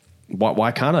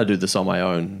 why can't I do this on my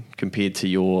own compared to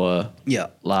your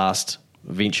last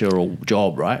venture or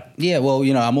job, right? Yeah, well,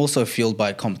 you know, I'm also fueled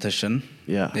by competition.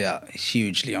 Yeah,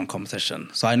 hugely on competition.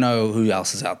 So I know who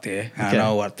else is out there, and I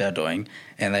know what they're doing,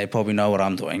 and they probably know what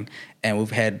I'm doing. And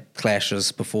we've had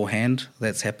clashes beforehand.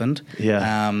 That's happened.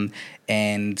 Yeah.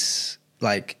 And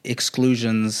like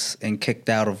exclusions and kicked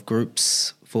out of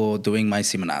groups for doing my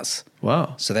seminars.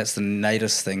 Wow. So that's the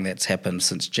latest thing that's happened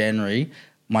since January,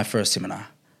 my first seminar.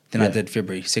 Then I did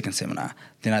February, second seminar.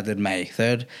 Then I did May,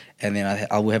 third. And then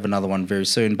I will have another one very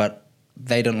soon. But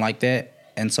they didn't like that.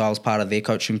 And so I was part of their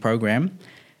coaching program.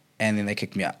 And then they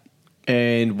kicked me out.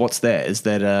 And what's that? Is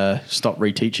that stop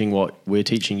reteaching what we're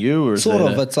teaching you? Or is sort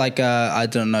that of. It's like, I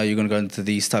don't know, you're going to go into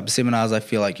these type of seminars. I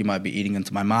feel like you might be eating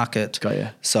into my market. Got ya.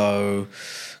 So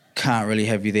can't really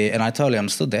have you there. And I totally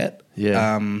understood that.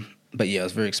 Yeah. But yeah, it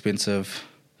was very expensive.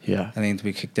 Yeah. And then to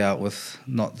be kicked out with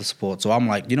not the support. So I'm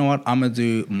like, you know what? I'm going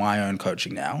to do my own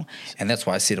coaching now. And that's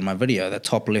why I said in my video, that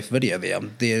top left video there,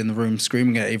 I'm there in the room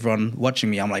screaming at everyone watching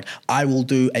me. I'm like, I will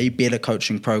do a better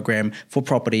coaching program for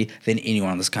property than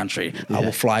anyone in this country. Yeah. I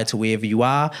will fly to wherever you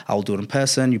are. I will do it in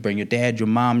person. You bring your dad, your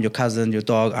mom, your cousin, your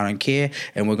dog. I don't care.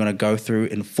 And we're going to go through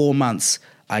in 4 months.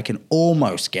 I can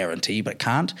almost guarantee, but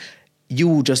can't. You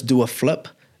will just do a flip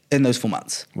in those 4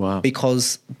 months. Wow.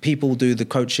 Because people do the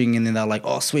coaching and then they're like,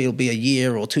 oh, sweet, it'll be a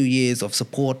year or 2 years of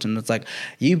support. And it's like,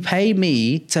 you pay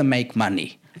me to make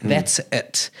money. That's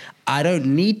it. I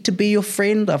don't need to be your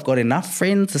friend. I've got enough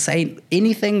friends to say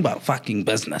anything but fucking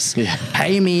business. Yeah.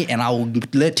 Pay me and I will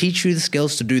teach you the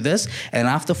skills to do this. And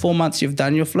after 4 months, you've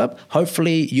done your flip.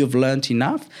 Hopefully you've learned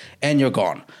enough and you're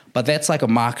gone. But that's like a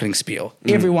marketing spiel.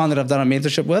 Everyone that I've done a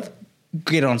mentorship with,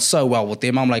 get on so well with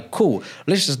them. I'm like, cool,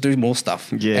 let's just do more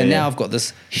stuff. Yeah, and now I've got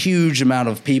this huge amount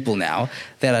of people now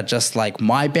that are just like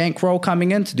my bankroll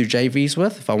coming in to do JVs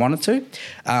with if I wanted to.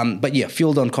 But yeah,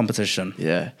 fueled on competition.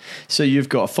 Yeah. So you've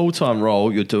got a full-time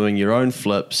role, you're doing your own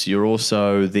flips, you're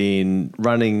also then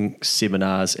running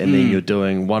seminars, and then you're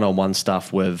doing one-on-one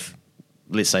stuff with,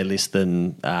 let's say, less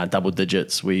than double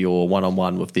digits, where you're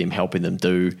one-on-one with them, helping them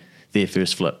do their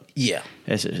first flip. Yeah.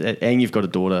 And you've got a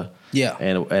daughter. Yeah.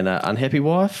 And an unhappy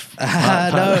wife? No,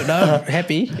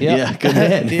 happy. Yep. Yeah, good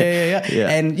man. Yeah.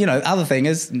 And, you know, other thing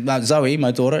is, Zoe,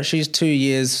 my daughter, she's 2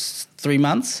 years, 3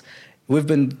 months. We've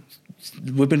been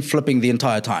flipping the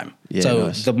entire time. Yeah, so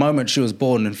nice. The moment she was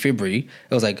born in February,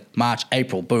 it was like March,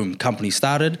 April, boom, company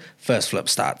started, first flip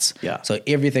starts. Yeah. So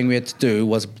everything we had to do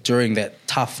was during that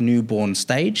tough newborn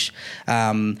stage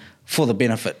for the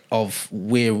benefit of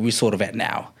where we're sort of at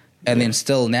now. And then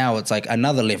still now it's like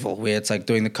another level where it's like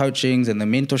doing the coachings and the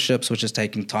mentorships, which is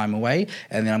taking time away.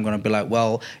 And then I'm going to be like,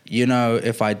 well, you know,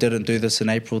 if I didn't do this in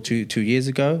April 2 years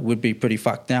ago, would be pretty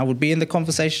fucked now. Would be in the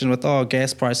conversation with, oh,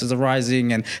 gas prices are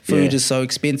rising and food is so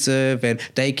expensive and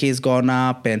daycare's gone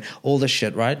up and all this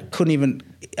shit, right? Couldn't even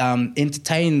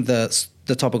entertain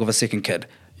the topic of a second kid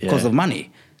because of money.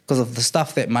 Because of the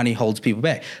stuff that money holds people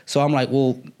back. So I'm like,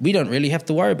 well, we don't really have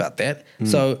to worry about that.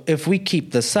 So if we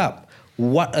keep this up,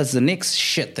 what is the next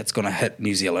shit that's going to hit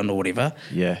New Zealand or whatever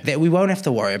that we won't have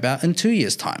to worry about in 2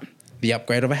 years' time? the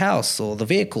upgrade of a house or the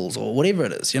vehicles or whatever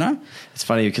it is, you know? It's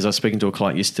funny because I was speaking to a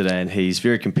client yesterday and he's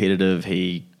very competitive.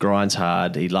 He grinds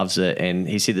hard. He loves it. And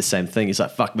he said the same thing. He's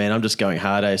like, fuck, man, I'm just going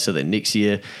hard, so that next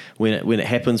year when it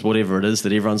happens, whatever it is,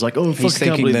 that everyone's like, oh, fuck, He's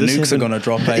thinking the nukes are going to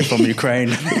drop from Ukraine.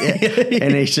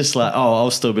 And he's just like, oh,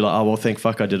 I'll still be like, oh, well, thank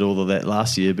fuck I did all of that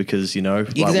last year because, you know,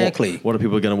 exactly. What are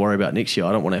people going to worry about next year?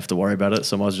 I don't want to have to worry about it,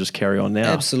 so I might as well just carry on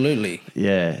now. Absolutely.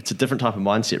 Yeah, it's a different type of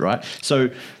mindset, right? So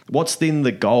what's then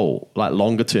the goal, like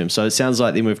longer term? So it sounds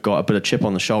like then we've got a bit of chip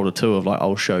on the shoulder too of like,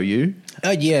 I'll show you.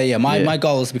 Yeah. My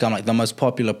goal is to become like the most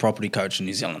popular property coach in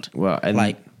New Zealand. Well, and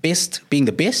like being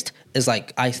the best is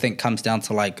like, I think comes down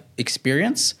to like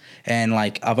experience. And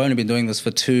like, I've only been doing this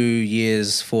for 2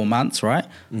 years, 4 months, right?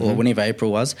 Mm-hmm. Or whenever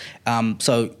April was.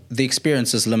 So the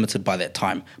experience is limited by that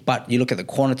time. But you look at the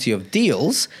quantity of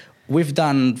deals, we've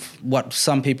done what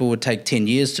some people would take 10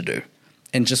 years to do.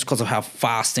 And just because of how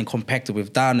fast and compacted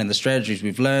we've done and the strategies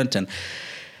we've learned, and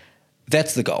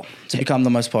that's the goal, to become the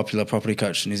most popular property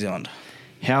coach in New Zealand.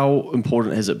 How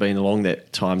important has it been along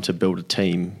that time to build a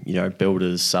team, you know,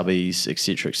 builders, subbies, et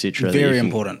cetera, Very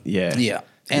important. Yeah.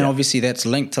 And obviously that's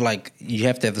linked to like, you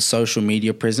have to have the social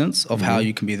media presence of how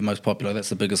you can be the most popular. That's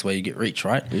the biggest way you get reach,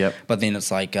 right? Yep. But then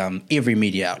it's like every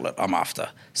media outlet I'm after.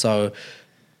 So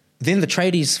then the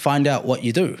tradies find out what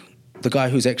you do. The guy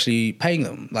who's actually paying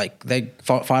them, like they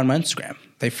find my Instagram,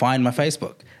 they find my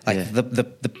Facebook, like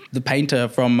the painter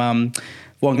from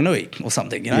Wanganui or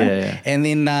something, you know. Yeah. And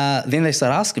then they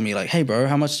start asking me like, "Hey, bro,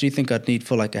 how much do you think I'd need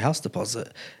for like a house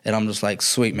deposit?" And I'm just like,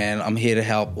 "Sweet, man, I'm here to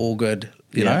help. All good,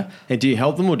 you know." And do you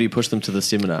help them or do you push them to the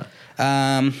seminar?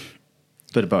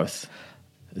 Bit of both.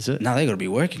 Is it? No, they got to be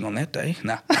working on that day.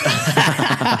 No,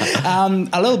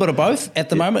 a little bit of both at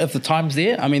the moment if the time's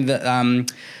there. I mean,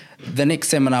 the next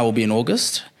seminar will be in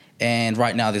August, and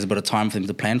right now there's a bit of time for them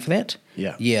to plan for that.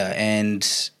 Yeah,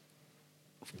 and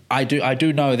I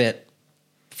do know that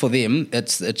for them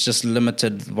it's just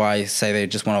limited by, say, they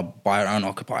just want to buy or own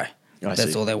occupy.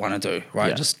 That's all they want to do, right?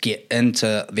 Yeah. Just get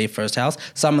into their first house.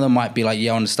 Some of them might be like,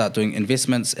 yeah, I want to start doing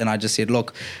investments, and I just said,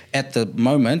 look, at the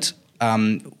moment,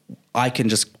 I can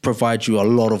just provide you a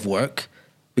lot of work.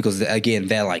 Because, again,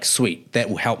 they're like, sweet, that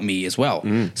will help me as well.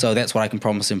 So that's what I can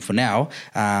promise them for now.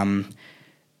 But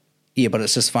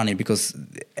it's just funny because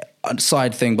a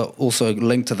side thing, but also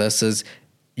linked to this is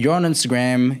you're on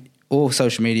Instagram or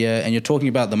social media and you're talking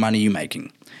about the money you're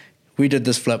making. We did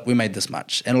this flip, we made this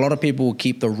much. And a lot of people will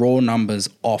keep the raw numbers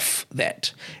off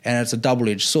that. And it's a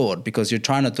double-edged sword because you're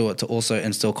trying to do it to also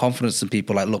instill confidence in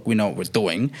people like, look, we know what we're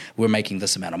doing. We're making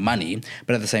this amount of money.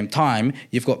 But at the same time,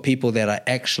 you've got people that are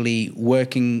actually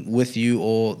working with you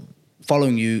or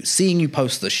following you, seeing you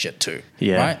post this shit too.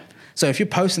 Yeah. Right? So if you're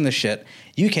posting this shit,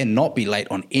 you cannot be late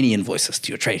on any invoices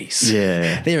to your tradies.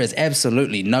 Yeah. There is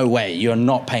absolutely no way you're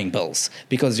not paying bills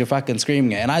because you're fucking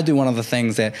screaming it. And I do one of the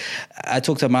things that I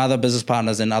talk to my other business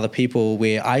partners and other people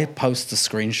where I post the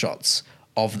screenshots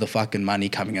of the fucking money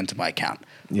coming into my account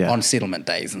on settlement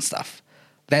days and stuff.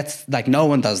 That's like, no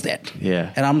one does that.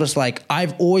 Yeah. And I'm just like,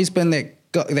 I've always been that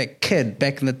kid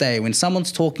back in the day when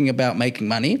someone's talking about making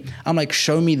money, I'm like,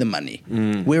 show me the money.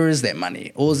 Where is that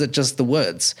money? Or is it just the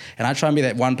words? And I try and be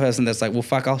that one person that's like, well,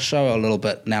 fuck, I'll show a little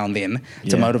bit now and then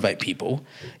to motivate people,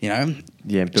 you know?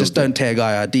 Yeah. Just don't tag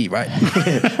IRD, right?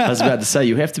 I was about to say,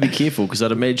 you have to be careful because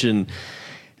I'd imagine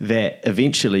that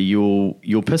eventually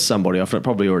you'll piss somebody off, and it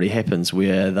probably already happens,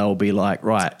 where they'll be like,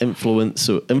 right,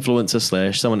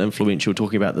 influencer / someone influential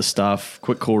talking about this stuff,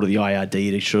 quick call to the IRD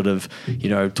to sort of,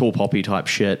 you know, tall poppy type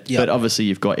shit. But obviously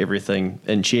you've got everything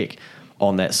in check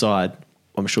on that side.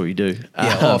 I'm sure you do.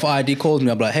 Or if IRD calls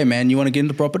me, I'm like, hey man, you want to get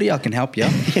into property? I can help you.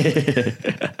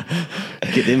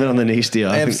 Get them in on the next deal.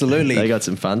 Absolutely. They got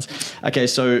some funds. Okay,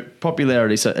 so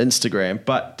popularity, so Instagram,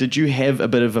 but did you have a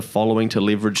bit of a following to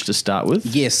leverage to start with?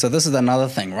 Yes, so this is another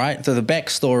thing, right? So the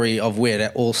backstory of where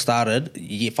that all started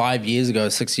 5 years ago,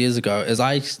 6 years ago, is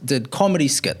I did comedy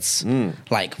skits.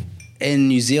 Like in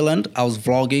New Zealand, I was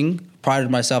vlogging,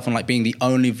 prided myself on like being the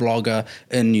only vlogger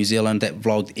in New Zealand that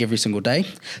vlogged every single day.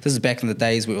 This is back in the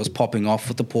days where it was popping off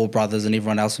with the Paul Brothers and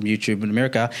everyone else from YouTube in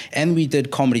America. And we did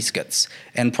comedy skits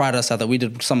and prided ourselves that we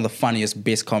did some of the funniest,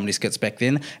 best comedy skits back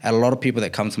then. And a lot of people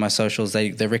that come to my socials,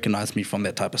 they recognize me from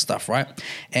that type of stuff, right?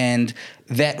 And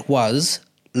that was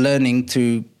learning to,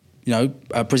 you know,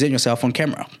 present yourself on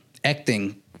camera,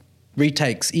 acting,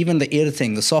 retakes, even the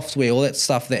editing, the software, all that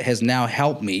stuff that has now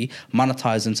helped me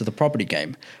monetize into the property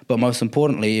game. But most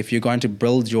importantly, if you're going to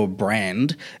build your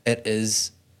brand, it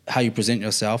is how you present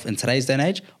yourself in today's day and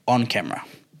age on camera.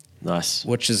 Nice.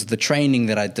 Which is the training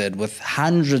that I did with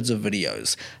hundreds of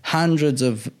videos, hundreds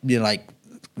of, you know, like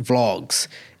vlogs,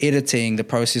 editing, the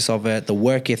process of it, the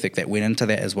work ethic that went into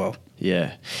that as well.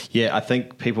 Yeah. Yeah, I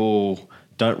think people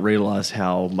don't realize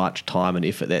how much time and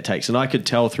effort that takes. And I could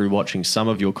tell through watching some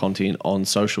of your content on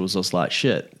socials, I was like,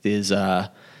 shit, it's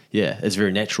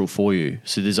very natural for you.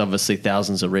 So there's obviously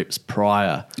thousands of reps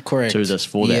prior Correct. to this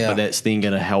for that, Yeah. but that's then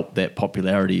going to help that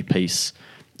popularity piece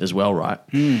as well, right?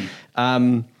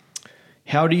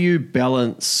 How do you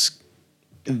balance,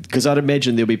 because I'd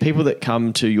imagine there'll be people that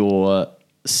come to your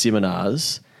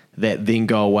seminars that then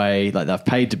go away, like they've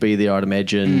paid to be there, I'd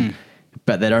imagine,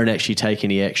 but they don't actually take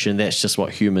any action. That's just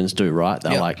what humans do, right?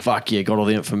 They're Yep. like, fuck yeah, got all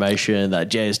the information, they're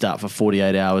jazzed up for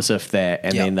 48 hours, if that,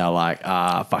 and Yep. then they're like,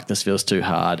 fuck, this feels too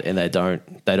hard, and they don't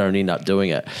end up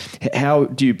doing it. How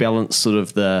do you balance sort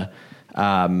of the,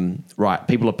 right,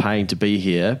 people are paying to be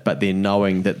here, but then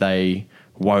knowing that they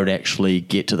won't actually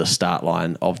get to the start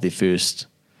line of their first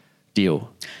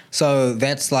deal? So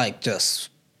that's like just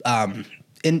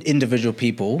individual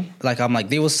people. Like I'm like,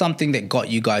 there was something that got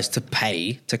you guys to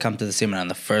pay to come to the seminar in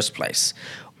the first place.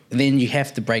 Then you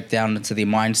have to break down into their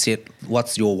mindset.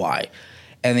 What's your why?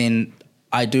 And then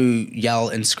I do yell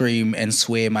and scream and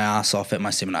swear my ass off at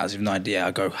my seminars. You have no idea.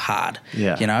 I go hard,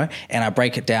 Yeah. you know, and I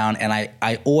break it down. And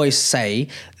I always say,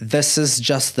 this is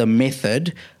just the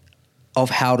method of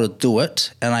how to do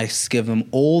it, and I give them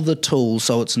all the tools,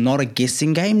 so it's not a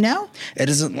guessing game now. It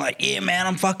isn't like, yeah, man,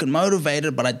 I'm fucking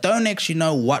motivated, but I don't actually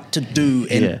know what to do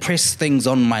and press things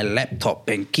on my laptop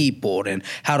and keyboard and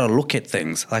how to look at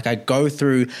things. Like I go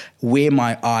through where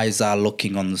my eyes are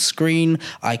looking on the screen,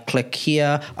 I click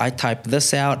here, I type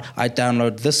this out, I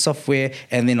download this software,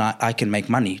 and then I can make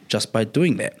money just by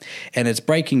doing that. And it's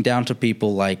breaking down to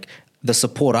people like the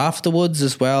support afterwards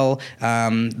as well,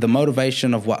 the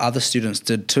motivation of what other students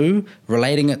did too,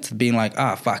 relating it to being like,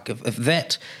 fuck, if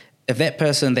that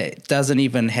person that doesn't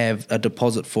even have a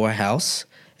deposit for a house,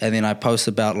 and then I post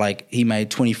about like he made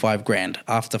 25 grand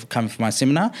after coming for my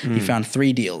seminar, he found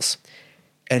 3 deals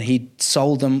and he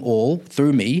sold them all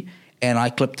through me, and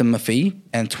I clipped him a fee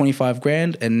and 25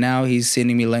 grand, and now he's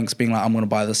sending me links being like, I'm going to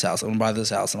buy this house, and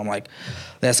I'm like,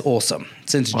 that's awesome.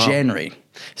 Since January.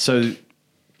 So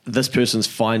this person's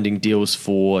finding deals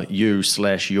for you /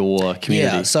 your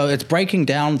community. Yeah, so it's breaking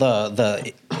down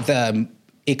the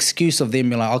excuse of them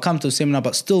being like, I'll come to a seminar,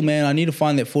 but still, man, I need to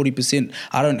find that 40%.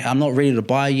 I'm not ready to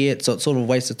buy yet, so it's sort of a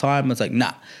waste of time. It's like,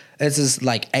 nah, this is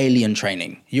like alien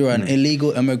training. You're an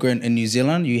illegal immigrant in New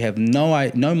Zealand. You have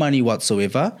no money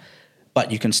whatsoever,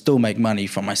 but you can still make money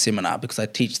from my seminar because I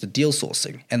teach the deal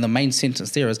sourcing. And the main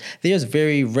sentence there is, there's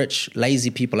very rich,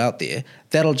 lazy people out there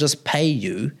that'll just pay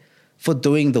you for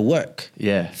doing the work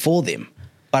for them.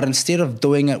 But instead of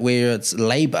doing it where it's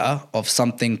labor of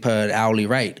something per hourly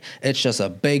rate, it's just a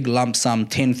big lump sum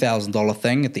 $10,000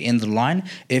 thing at the end of the line.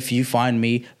 If you find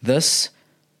me this,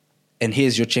 and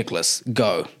here's your checklist,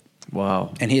 go.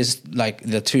 Wow. And here's like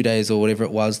the 2 days or whatever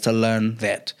it was to learn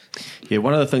that. Yeah,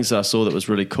 one of the things that I saw that was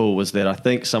really cool was that I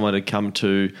think someone had come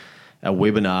to a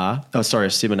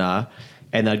seminar,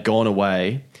 and they'd gone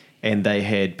away, and they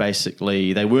had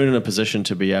they weren't in a position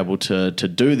to be able to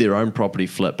do their own property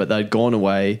flip, but they'd gone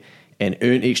away and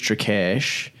earned extra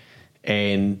cash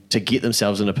and to get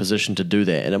themselves in a position to do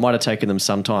that. And it might have taken them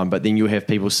some time, but then you have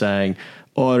people saying,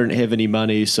 I don't have any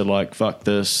money, so like, fuck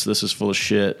this is full of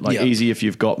shit. Like, easy if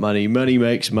you've got money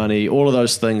makes money, all of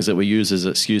those things that we use as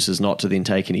excuses not to then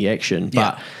take any action.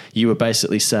 But you were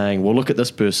basically saying, well, look at this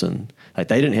person. Like,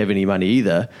 they didn't have any money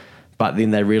either. But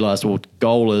then they realized, well,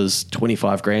 goal is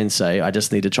 25 grand, say, I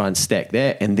just need to try and stack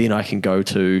that, and then I can go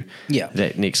to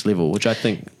that next level, which I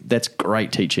think that's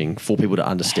great teaching for people to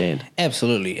understand.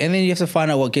 Absolutely. And then you have to find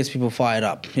out what gets people fired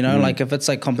up. You know, like if it's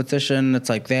like competition, it's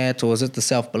like that, or is it the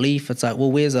self-belief? It's like,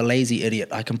 well, where's a lazy idiot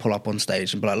I can pull up on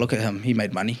stage and be like, look at him, he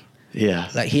made money.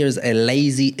 Yeah. Like, here's a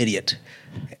lazy idiot.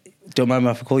 Do you mind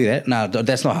if I call you that? No,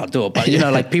 that's not how I do it. But, you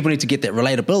know, like, people need to get that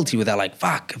relatability where they're like,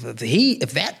 fuck,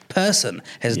 if that person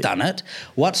has done it,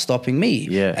 what's stopping me?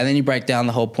 Yeah. And then you break down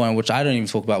the whole point, which I don't even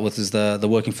talk about with, is the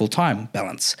working full-time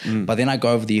balance. But then I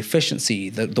go over the efficiency,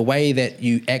 the way that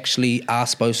you actually are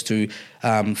supposed to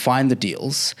find the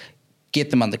deals, get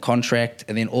them under contract,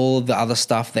 and then all of the other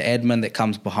stuff, the admin that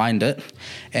comes behind it.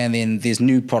 And then there's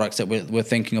new products that we're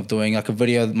thinking of doing. Like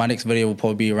my next video will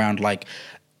probably be around like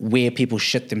where people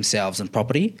shit themselves in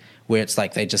property, where it's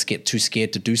like they just get too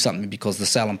scared to do something because the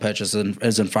sale and purchase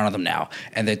is in front of them now,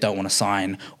 and they don't want to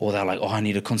sign, or they're like, oh, I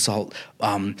need to consult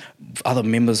other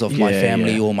members of my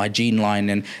family or my gene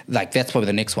line. And like, that's probably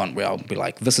the next one where I'll be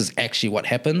like, this is actually what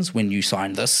happens when you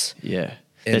sign this. Yeah.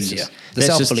 And That's yeah, just- the that's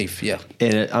just- self-belief, yeah.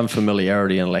 And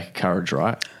unfamiliarity and lack of courage,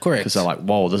 right? Correct. Because they're like,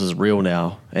 whoa, this is real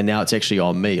now. And now it's actually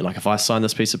on me. Like if I sign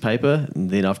this piece of paper,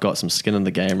 then I've got some skin in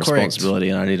the game, responsibility,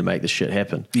 and I need to make this shit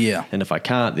happen. Yeah. And if I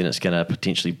can't, then it's going to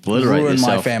potentially obliterate Ruin their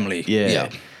my self- family. Yeah. Yeah.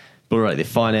 Obliterate their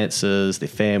finances, their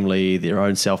family, their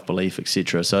own self-belief,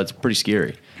 etc. So it's pretty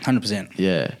scary. 100%.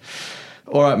 Yeah.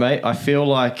 All right, mate. I feel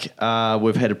like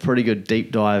we've had a pretty good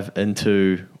deep dive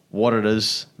into what it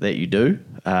is that you do,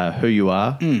 who you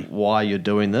are, why you're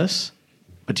doing this,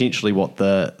 potentially what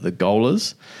the goal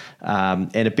is,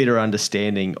 and a better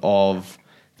understanding of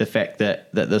the fact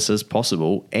that this is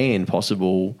possible and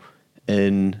possible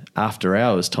in after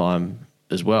hours time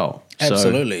as well.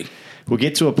 Absolutely. So we'll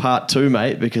get to a part 2,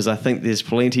 mate, because I think there's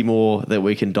plenty more that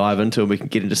we can dive into, and we can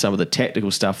get into some of the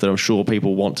tactical stuff that I'm sure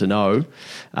people want to know.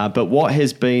 But what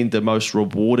has been the most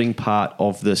rewarding part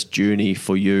of this journey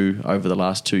for you over the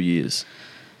last 2 years?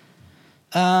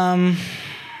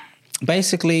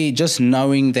 Basically, just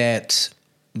knowing that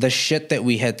the shit that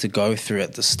we had to go through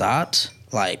at the start,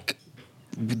 like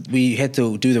we had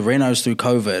to do the renos through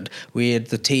COVID. We had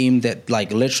the team that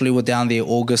like literally were down there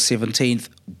August 17th,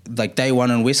 like day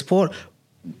one in Westport.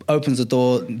 Opens the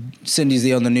door, Cindy's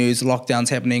there on the news, lockdown's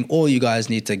happening, all you guys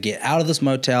need to get out of this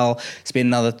motel, spend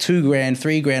another $2,000,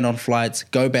 $3,000 on flights,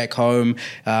 go back home,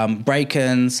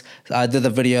 break-ins. I did the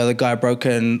video, the guy broke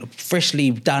in, freshly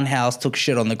done house, took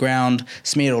shit on the ground,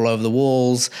 smeared all over the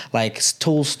walls, like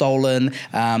tools stolen.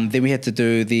 Then we had to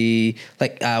do the,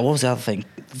 what was the other thing?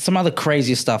 Some other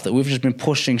crazy stuff that we've just been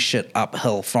pushing shit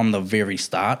uphill from the very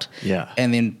start. Yeah.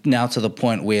 And then now to the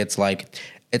point where it's like,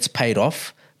 it's paid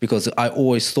off. Because I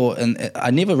always thought, and I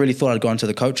never really thought I'd go into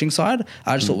the coaching side.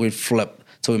 I just thought we'd flip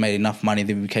till we made enough money,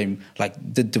 then we became like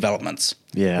the developments,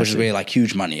 which is where like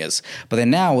huge money is. But then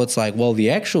now it's like, well,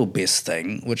 the actual best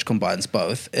thing, which combines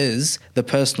both, is the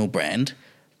personal brand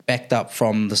backed up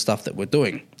from the stuff that we're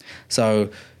doing. So,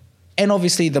 and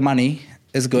obviously the money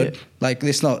is good. Yeah. Like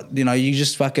it's not, you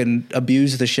just fucking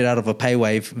abuse the shit out of a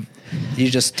PayWave.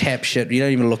 You just tap shit. You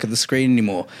don't even look at the screen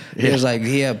anymore. Yeah. It's like,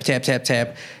 here, tap, tap,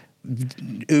 tap.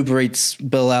 Uber Eats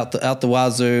bill out the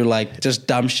wazoo, like just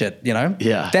dumb shit,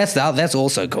 Yeah. That's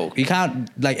also cool. You can't,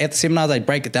 like at the seminars I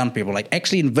break it down to people, like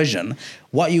actually envision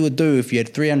what you would do if you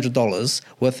had $300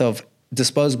 worth of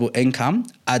disposable income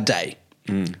a day.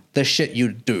 The shit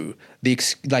you'd do, the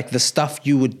stuff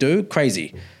you would do,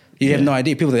 crazy. You have no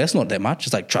idea. People think that's not that much.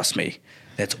 It's like, trust me,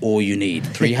 that's all you need.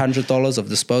 $300 of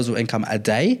disposable income a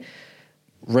day,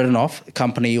 written off,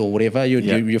 company or whatever,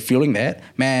 you're feeling that,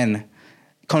 man.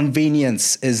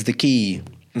 Convenience is the key.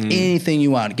 Anything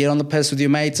you want. Get on the piss with your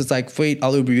mates. It's like, sweet,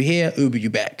 I'll Uber you here, Uber you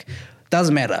back.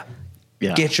 Doesn't matter.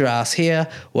 Yeah. Get your ass here,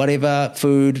 whatever,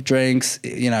 food, drinks,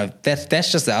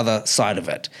 that's just the other side of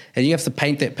it. And you have to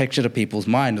paint that picture to people's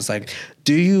mind. It's like,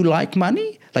 do you like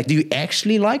money? Like, do you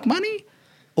actually like money?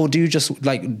 Or do you just,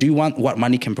 do you want what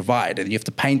money can provide? And you have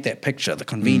to paint that picture, the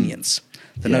convenience,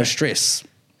 the no stress.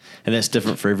 And that's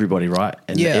different for everybody, right?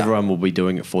 And everyone will be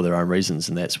doing it for their own reasons.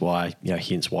 And that's why,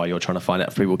 hence why you're trying to find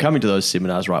out for people coming to those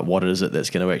seminars, right? What is it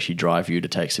that's going to actually drive you to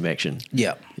take some action?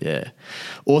 Yeah. Yeah.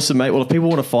 Awesome, mate. Well, if people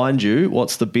want to find you,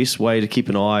 what's the best way to keep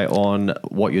an eye on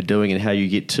what you're doing and how you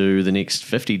get to the next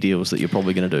 50 deals that you're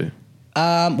probably going to do?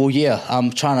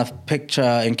 I'm trying to picture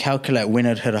and calculate when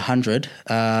it hit 100.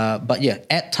 But yeah,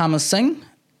 at Tamas Singh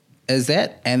is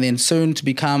that. And then soon to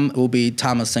become will be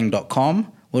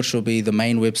tamassingh.com. which will be the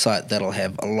main website that'll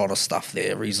have a lot of stuff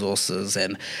there, resources,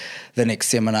 and the next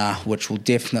seminar, which will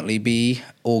definitely be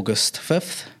August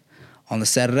 5th on the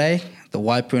Saturday, the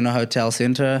Waipuna Hotel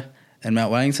Centre in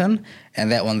Mount Wellington,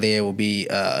 and that one there will be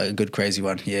a good crazy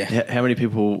one, yeah. How many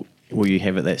people will you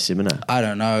have at that seminar? I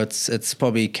don't know. It's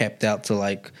probably capped out to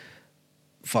like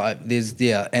 5.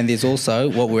 There's also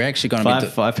what we're actually going to be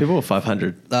doing. 5 people or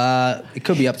 500? It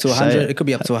could be up to 100. It could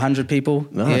be up to 100 people.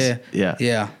 Nice.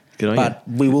 Yeah. But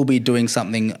we will be doing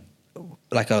something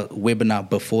like a webinar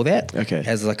before that,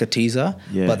 as like a teaser.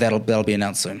 Yeah. But that'll be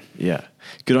announced soon. Yeah.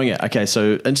 Good on you. Okay,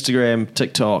 so Instagram,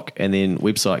 TikTok, and then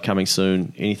website coming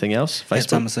soon. Anything else? Facebook?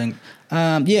 Tamas Singh.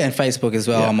 And Facebook as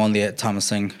well. Yeah. I'm on there at Tamas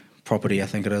Singh Property, I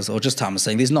think it is, or just Tamas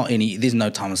Singh. There's no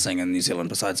Tamas Singh in New Zealand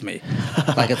besides me.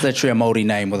 Like it's literally a Māori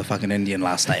name with a fucking Indian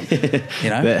last name.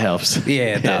 That helps.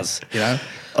 Yeah, it does.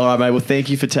 All right, mate. Well, thank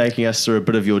you for taking us through a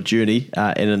bit of your journey.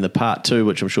 And in the part 2,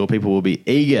 which I'm sure people will be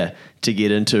eager to get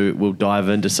into, we'll dive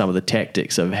into some of the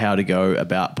tactics of how to go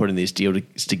about putting these deals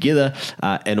together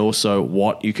and also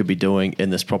what you could be doing in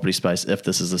this property space if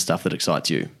this is the stuff that excites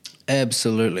you.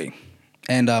 Absolutely.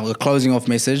 And the closing off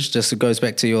message just goes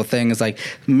back to your thing. It's like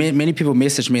many people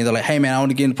message me. They're like, hey, man, I want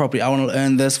to get into property. I want to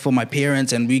earn this for my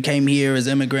parents. And we came here as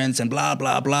immigrants and blah,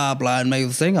 blah, blah, blah, and make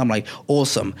this thing. I'm like,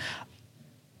 awesome.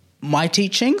 My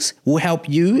teachings will help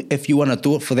you if you want to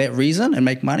do it for that reason and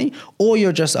make money, or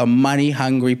you're just a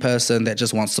money-hungry person that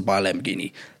just wants to buy a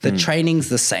Lamborghini. The training's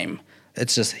the same.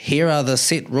 It's just, here are the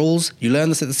set rules. You learn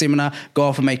this at the seminar. Go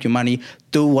off and make your money.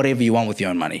 Do whatever you want with your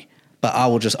own money. But I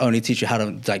will just only teach you how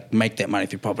to like make that money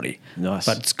through property. Nice.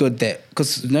 But it's good that,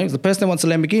 because the person that wants a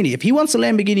Lamborghini, if he wants a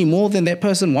Lamborghini more than that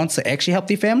person wants to actually help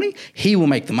their family, he will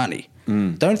make the money.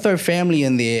 Don't throw family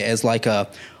in there as like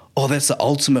that's the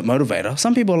ultimate motivator.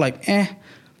 Some people are like, Yeah.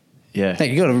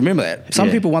 Hey, you got to remember that. Some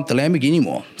people want the Lamborghini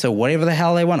more. So whatever the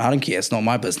hell they want, I don't care. It's not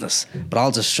my business. But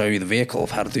I'll just show you the vehicle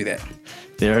of how to do that.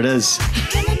 There it is.